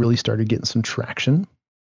 really started getting some traction.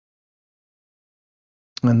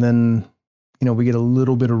 And then, we get a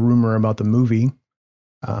little bit of rumor about the movie.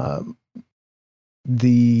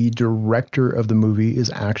 The director of the movie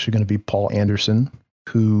is actually going to be Paul Anderson,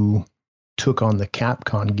 who took on the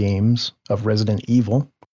Capcom games of Resident Evil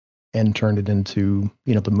and turned it into,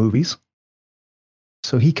 the movies.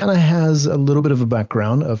 So he kind of has a little bit of a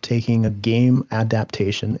background of taking a game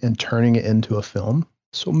adaptation and turning it into a film.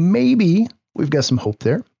 So maybe we've got some hope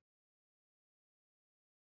there.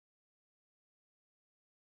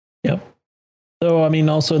 Yep. So I mean,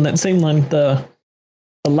 also in that same line, the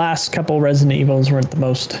last couple Resident Evils weren't the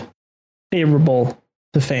most favorable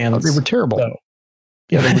to fans. Oh, they were terrible. So.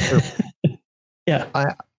 Yeah, they were terrible. Yeah.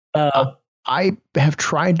 I have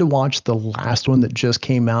tried to watch the last one that just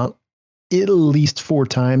came out at least 4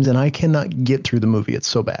 times, and I cannot get through the movie. It's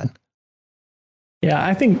so bad. Yeah,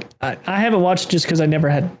 I think I haven't watched just because I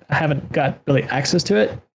haven't got really access to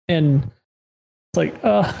it, and it's like,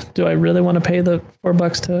 do I really want to pay the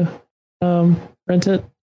 $4 to rent it?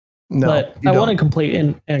 No, but I want to complete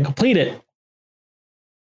it.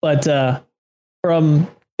 But from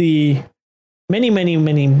the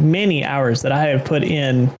many hours that I have put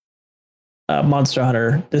in Monster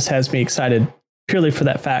Hunter, this has me excited purely for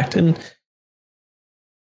that fact. And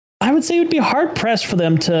I would say it would be hard pressed for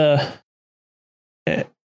them to.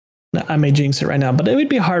 I may jinx it right now, but it would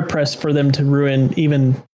be hard pressed for them to ruin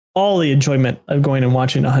even all the enjoyment of going and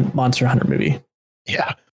watching a Monster Hunter movie.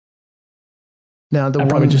 Yeah. Now I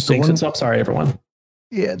probably just jinxed it, so I'm sorry, everyone.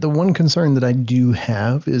 Yeah, the one concern that I do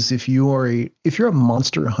have is if you're a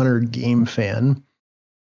Monster Hunter game fan,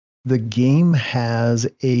 the game has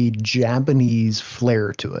a Japanese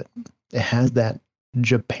flair to it. It has that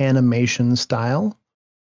Japanimation style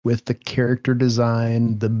with the character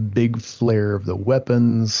design, the big flair of the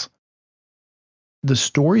weapons. The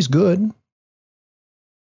story's good,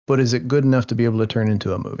 but is it good enough to be able to turn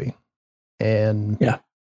into a movie? And yeah.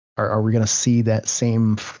 Are we going to see that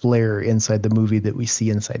same flair inside the movie that we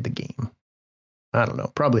see inside the game? I don't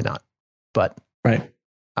know. Probably not. But right.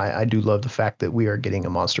 I do love the fact that we are getting a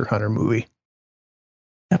Monster Hunter movie.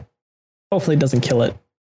 Yeah. Hopefully it doesn't kill it.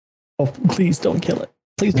 Oh, please don't kill it.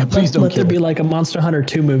 Please, yeah, please don't let there be like a Monster Hunter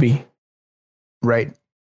 2 movie. Right.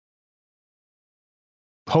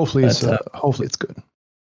 Hopefully it's good.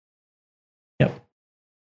 Yep.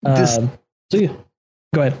 So yeah.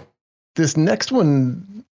 Go ahead. This next one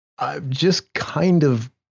just kind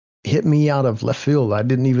of hit me out of left field.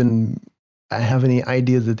 I have any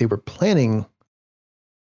idea that they were planning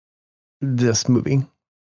this movie,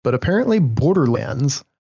 but apparently Borderlands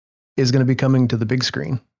is going to be coming to the big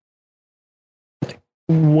screen.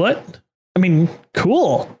 What? I mean,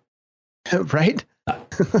 cool. Right? I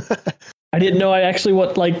didn't know I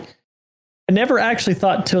never actually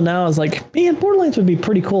thought till now, I was like, man, Borderlands would be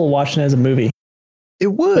pretty cool watching it as a movie. It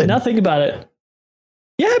would. But now think about it.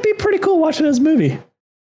 Yeah, it'd be pretty cool watching it as a movie.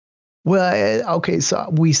 Well, okay, so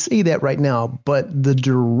we say that right now, but the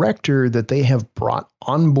director that they have brought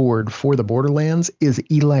on board for the Borderlands is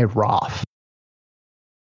Eli Roth.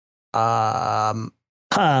 A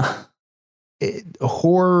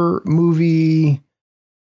horror movie,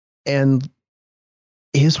 and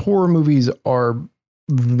his horror movies are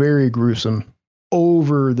very gruesome,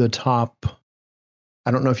 over the top.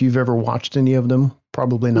 I don't know if you've ever watched any of them.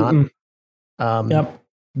 Probably not. Yep.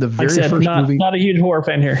 The very first movie. Not a huge horror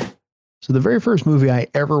fan here. So the very first movie I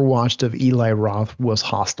ever watched of Eli Roth was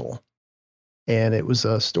Hostel. And it was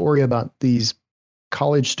a story about these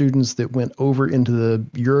college students that went over into the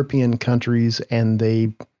European countries and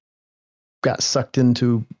they got sucked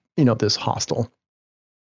into, this hostel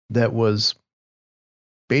that was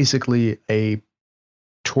basically a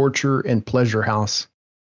torture and pleasure house.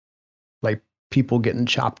 Like people getting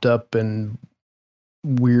chopped up and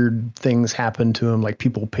weird things happened to them. Like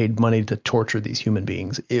people paid money to torture these human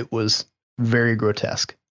beings. It was very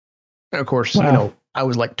grotesque. And of course, wow. I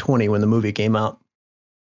was like 20 when the movie came out.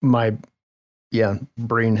 My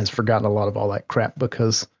brain has forgotten a lot of all that crap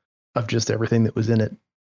because of just everything that was in it.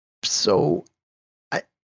 So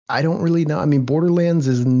I don't really know. I mean, Borderlands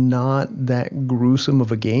is not that gruesome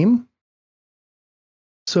of a game.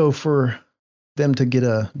 So for them to get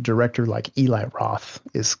a director like Eli Roth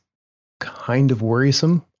is kind of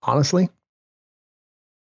worrisome, honestly.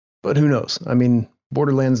 But who knows? I mean,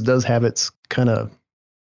 Borderlands does have its kind of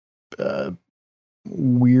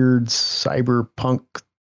weird cyberpunk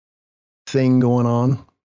thing going on.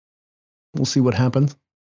 We'll see what happens.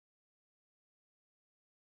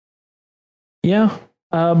 Yeah,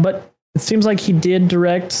 but it seems like he did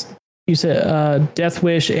direct. You said Death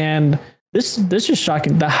Wish, and this is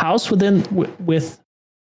shocking. The house with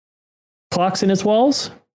clocks in its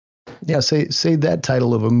walls. Yeah, say that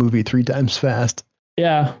title of a movie 3 times fast.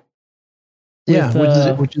 Yeah.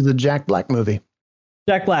 Which is a Jack Black movie.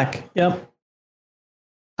 Jack Black. Yep.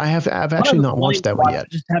 I've actually not watched that one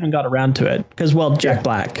yet. Just haven't got around to it because, Jack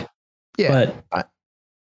Black. Yeah, but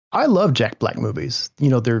I love Jack Black movies.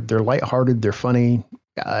 They're lighthearted, they're funny.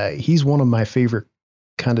 He's one of my favorite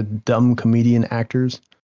kind of dumb comedian actors.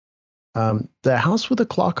 The House with a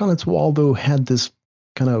Clock on Its Wall, though, had this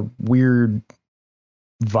kind of weird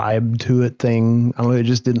vibe to it thing. I don't know, it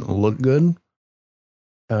just didn't look good.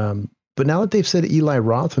 But now that they've said Eli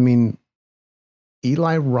Roth, I mean,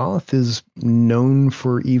 Eli Roth is known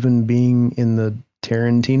for even being in the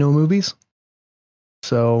Tarantino movies.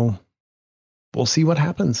 So we'll see what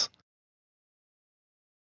happens.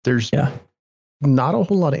 There's not a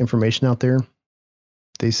whole lot of information out there.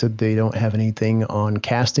 They said they don't have anything on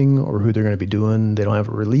casting or who they're going to be doing. They don't have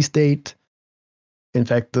a release date. In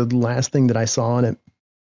fact, the last thing that I saw on it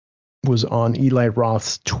was on Eli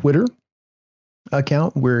Roth's Twitter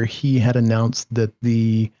account, where he had announced that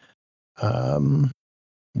they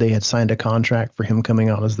had signed a contract for him coming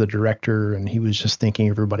out as the director, and he was just thanking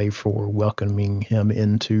everybody for welcoming him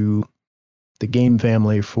into the game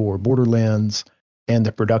family for Borderlands and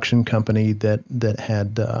the production company that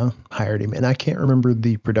had hired him. And I can't remember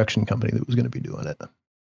the production company that was going to be doing it.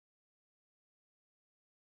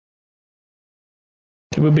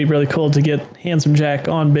 It would be really cool to get Handsome Jack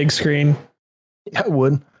on big screen. Yeah, it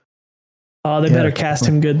would. They better cast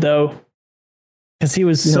him good, though, because he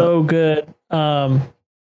was so good. Of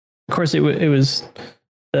course, it was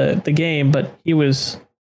the game, but he was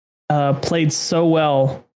played so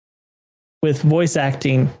well with voice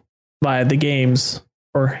acting by the games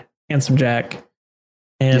for Handsome Jack.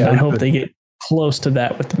 And I hope they get close to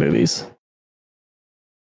that with the movies.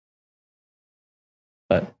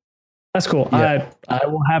 But that's cool. Yeah. I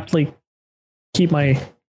will happily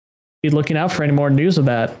be looking out for any more news of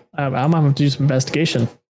that. I'm gonna have to do some investigation.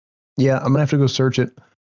 Yeah, I'm gonna have to go search it,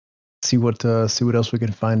 see what else we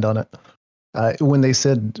can find on it. When they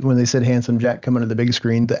said Handsome Jack coming to the big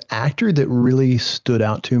screen, the actor that really stood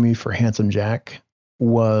out to me for Handsome Jack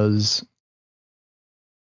was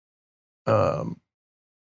not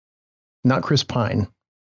Chris Pine,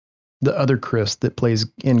 the other Chris that plays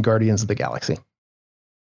in Guardians of the Galaxy.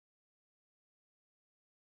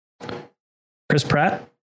 Chris Pratt?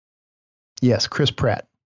 Yes, Chris Pratt.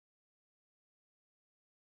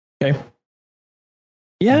 Okay.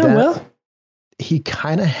 Yeah, he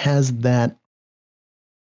kind of has that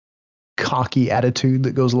cocky attitude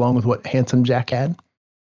that goes along with what Handsome Jack had.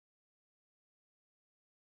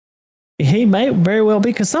 He might very well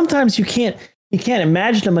be, because sometimes you can't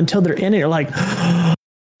imagine them until they're in it. You're like, oh,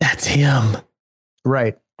 that's him.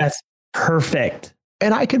 Right. That's perfect.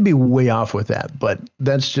 And I could be way off with that, but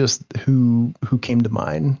that's just who came to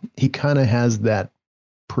mind. He kind of has that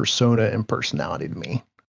persona and personality to me.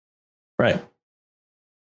 Right.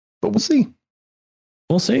 But we'll see.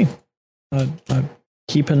 We'll see.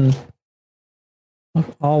 Keeping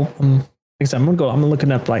all. Like I said, I'm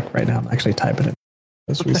looking up like right now. I'm actually typing it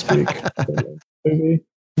as we speak.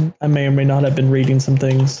 I may or may not have been reading some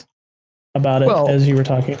things about it as you were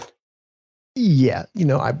talking. Yeah,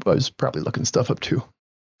 I was probably looking stuff up too.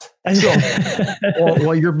 So,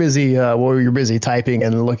 while you're busy typing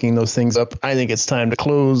and looking those things up, I think it's time to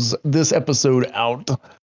close this episode out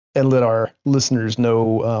and let our listeners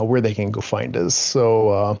know where they can go find us.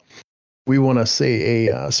 So we want to say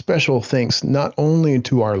a special thanks not only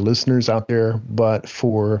to our listeners out there, but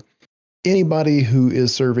for anybody who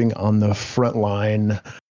is serving on the front line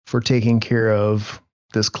for taking care of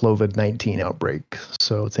this COVID-19 outbreak.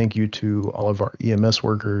 So thank you to all of our EMS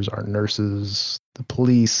workers, our nurses, the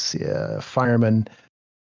police, firemen,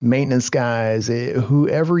 maintenance guys,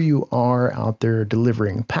 whoever you are out there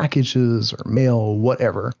delivering packages or mail,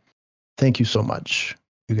 whatever. Thank you so much.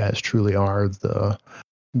 You guys truly are the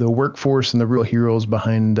workforce and the real heroes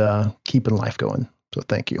behind keeping life going. So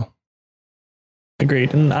thank you.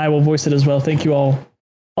 Agreed. And I will voice it as well. Thank you all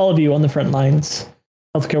of you on the front lines,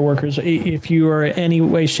 healthcare workers. If you are in any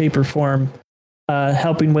way, shape, or form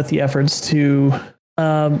helping with the efforts to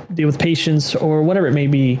deal with patients or whatever it may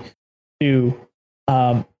be, to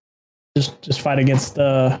just fight against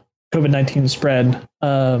the COVID-19 spread,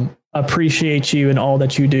 appreciate you and all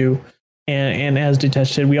that you do. And as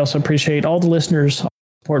Detached said, we also appreciate all the listeners'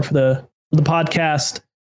 support for the podcast.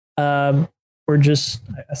 We're just,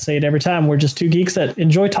 I say it every time, we're just two geeks that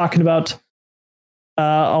enjoy talking about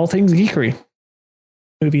all things geekery.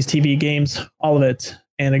 Movies, TV, games, all of it.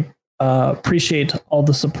 And appreciate all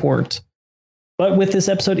the support. But with this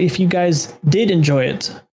episode, if you guys did enjoy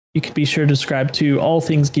it, you could be sure to subscribe to All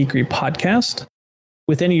Things Geekery podcast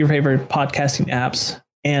with any of your favorite podcasting apps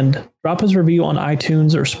and drop us a review on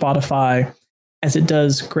iTunes or Spotify, as it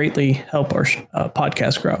does greatly help our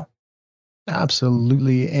podcast grow.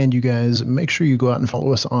 Absolutely. And you guys, make sure you go out and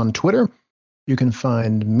follow us on Twitter. You can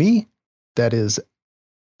find me, that is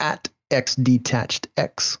at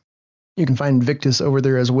XDetachedX. You can find Victus over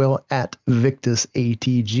there as well at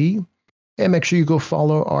VictusATG. And make sure you go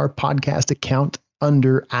follow our podcast account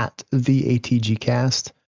under at the ATG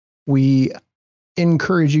Cast. We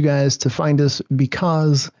encourage you guys to find us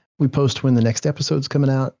because we post when the next episode's coming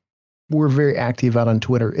out. We're very active out on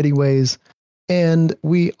Twitter anyways, and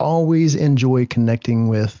we always enjoy connecting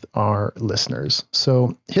with our listeners.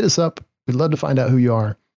 So hit us up. We'd love to find out who you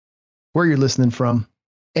are, where you're listening from,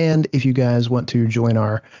 and if you guys want to join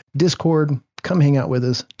our Discord, come hang out with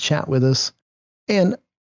us, chat with us, and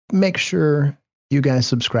make sure you guys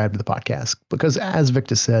subscribe to the podcast because, as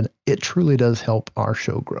Victus said, it truly does help our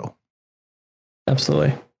show grow.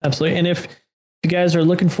 Absolutely. Absolutely. And if you guys are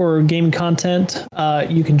looking for gaming content,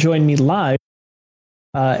 you can join me live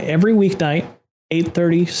every weeknight,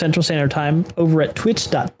 8:30 Central Standard Time over at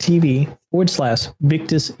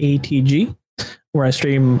twitch.tv/VictusATG, where I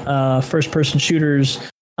stream first-person shooters.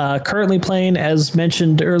 Currently playing, as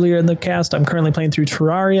mentioned earlier in the cast, I'm currently playing through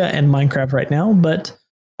Terraria and Minecraft right now, but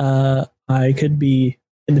I could be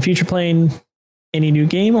in the future playing any new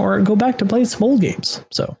game or go back to play some old games.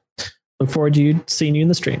 So look forward to seeing you in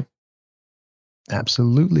the stream.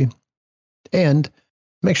 Absolutely. And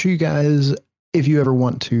make sure you guys, if you ever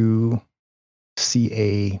want to see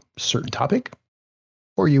a certain topic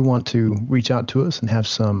or you want to reach out to us and have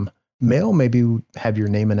some mail, maybe have your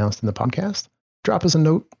name announced in the podcast, drop us a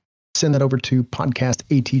note, send that over to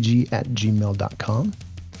podcastatg@gmail.com.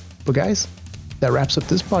 But guys, that wraps up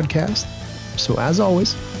this podcast. So as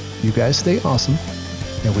always, you guys stay awesome,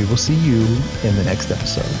 and we will see you in the next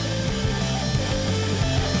episode.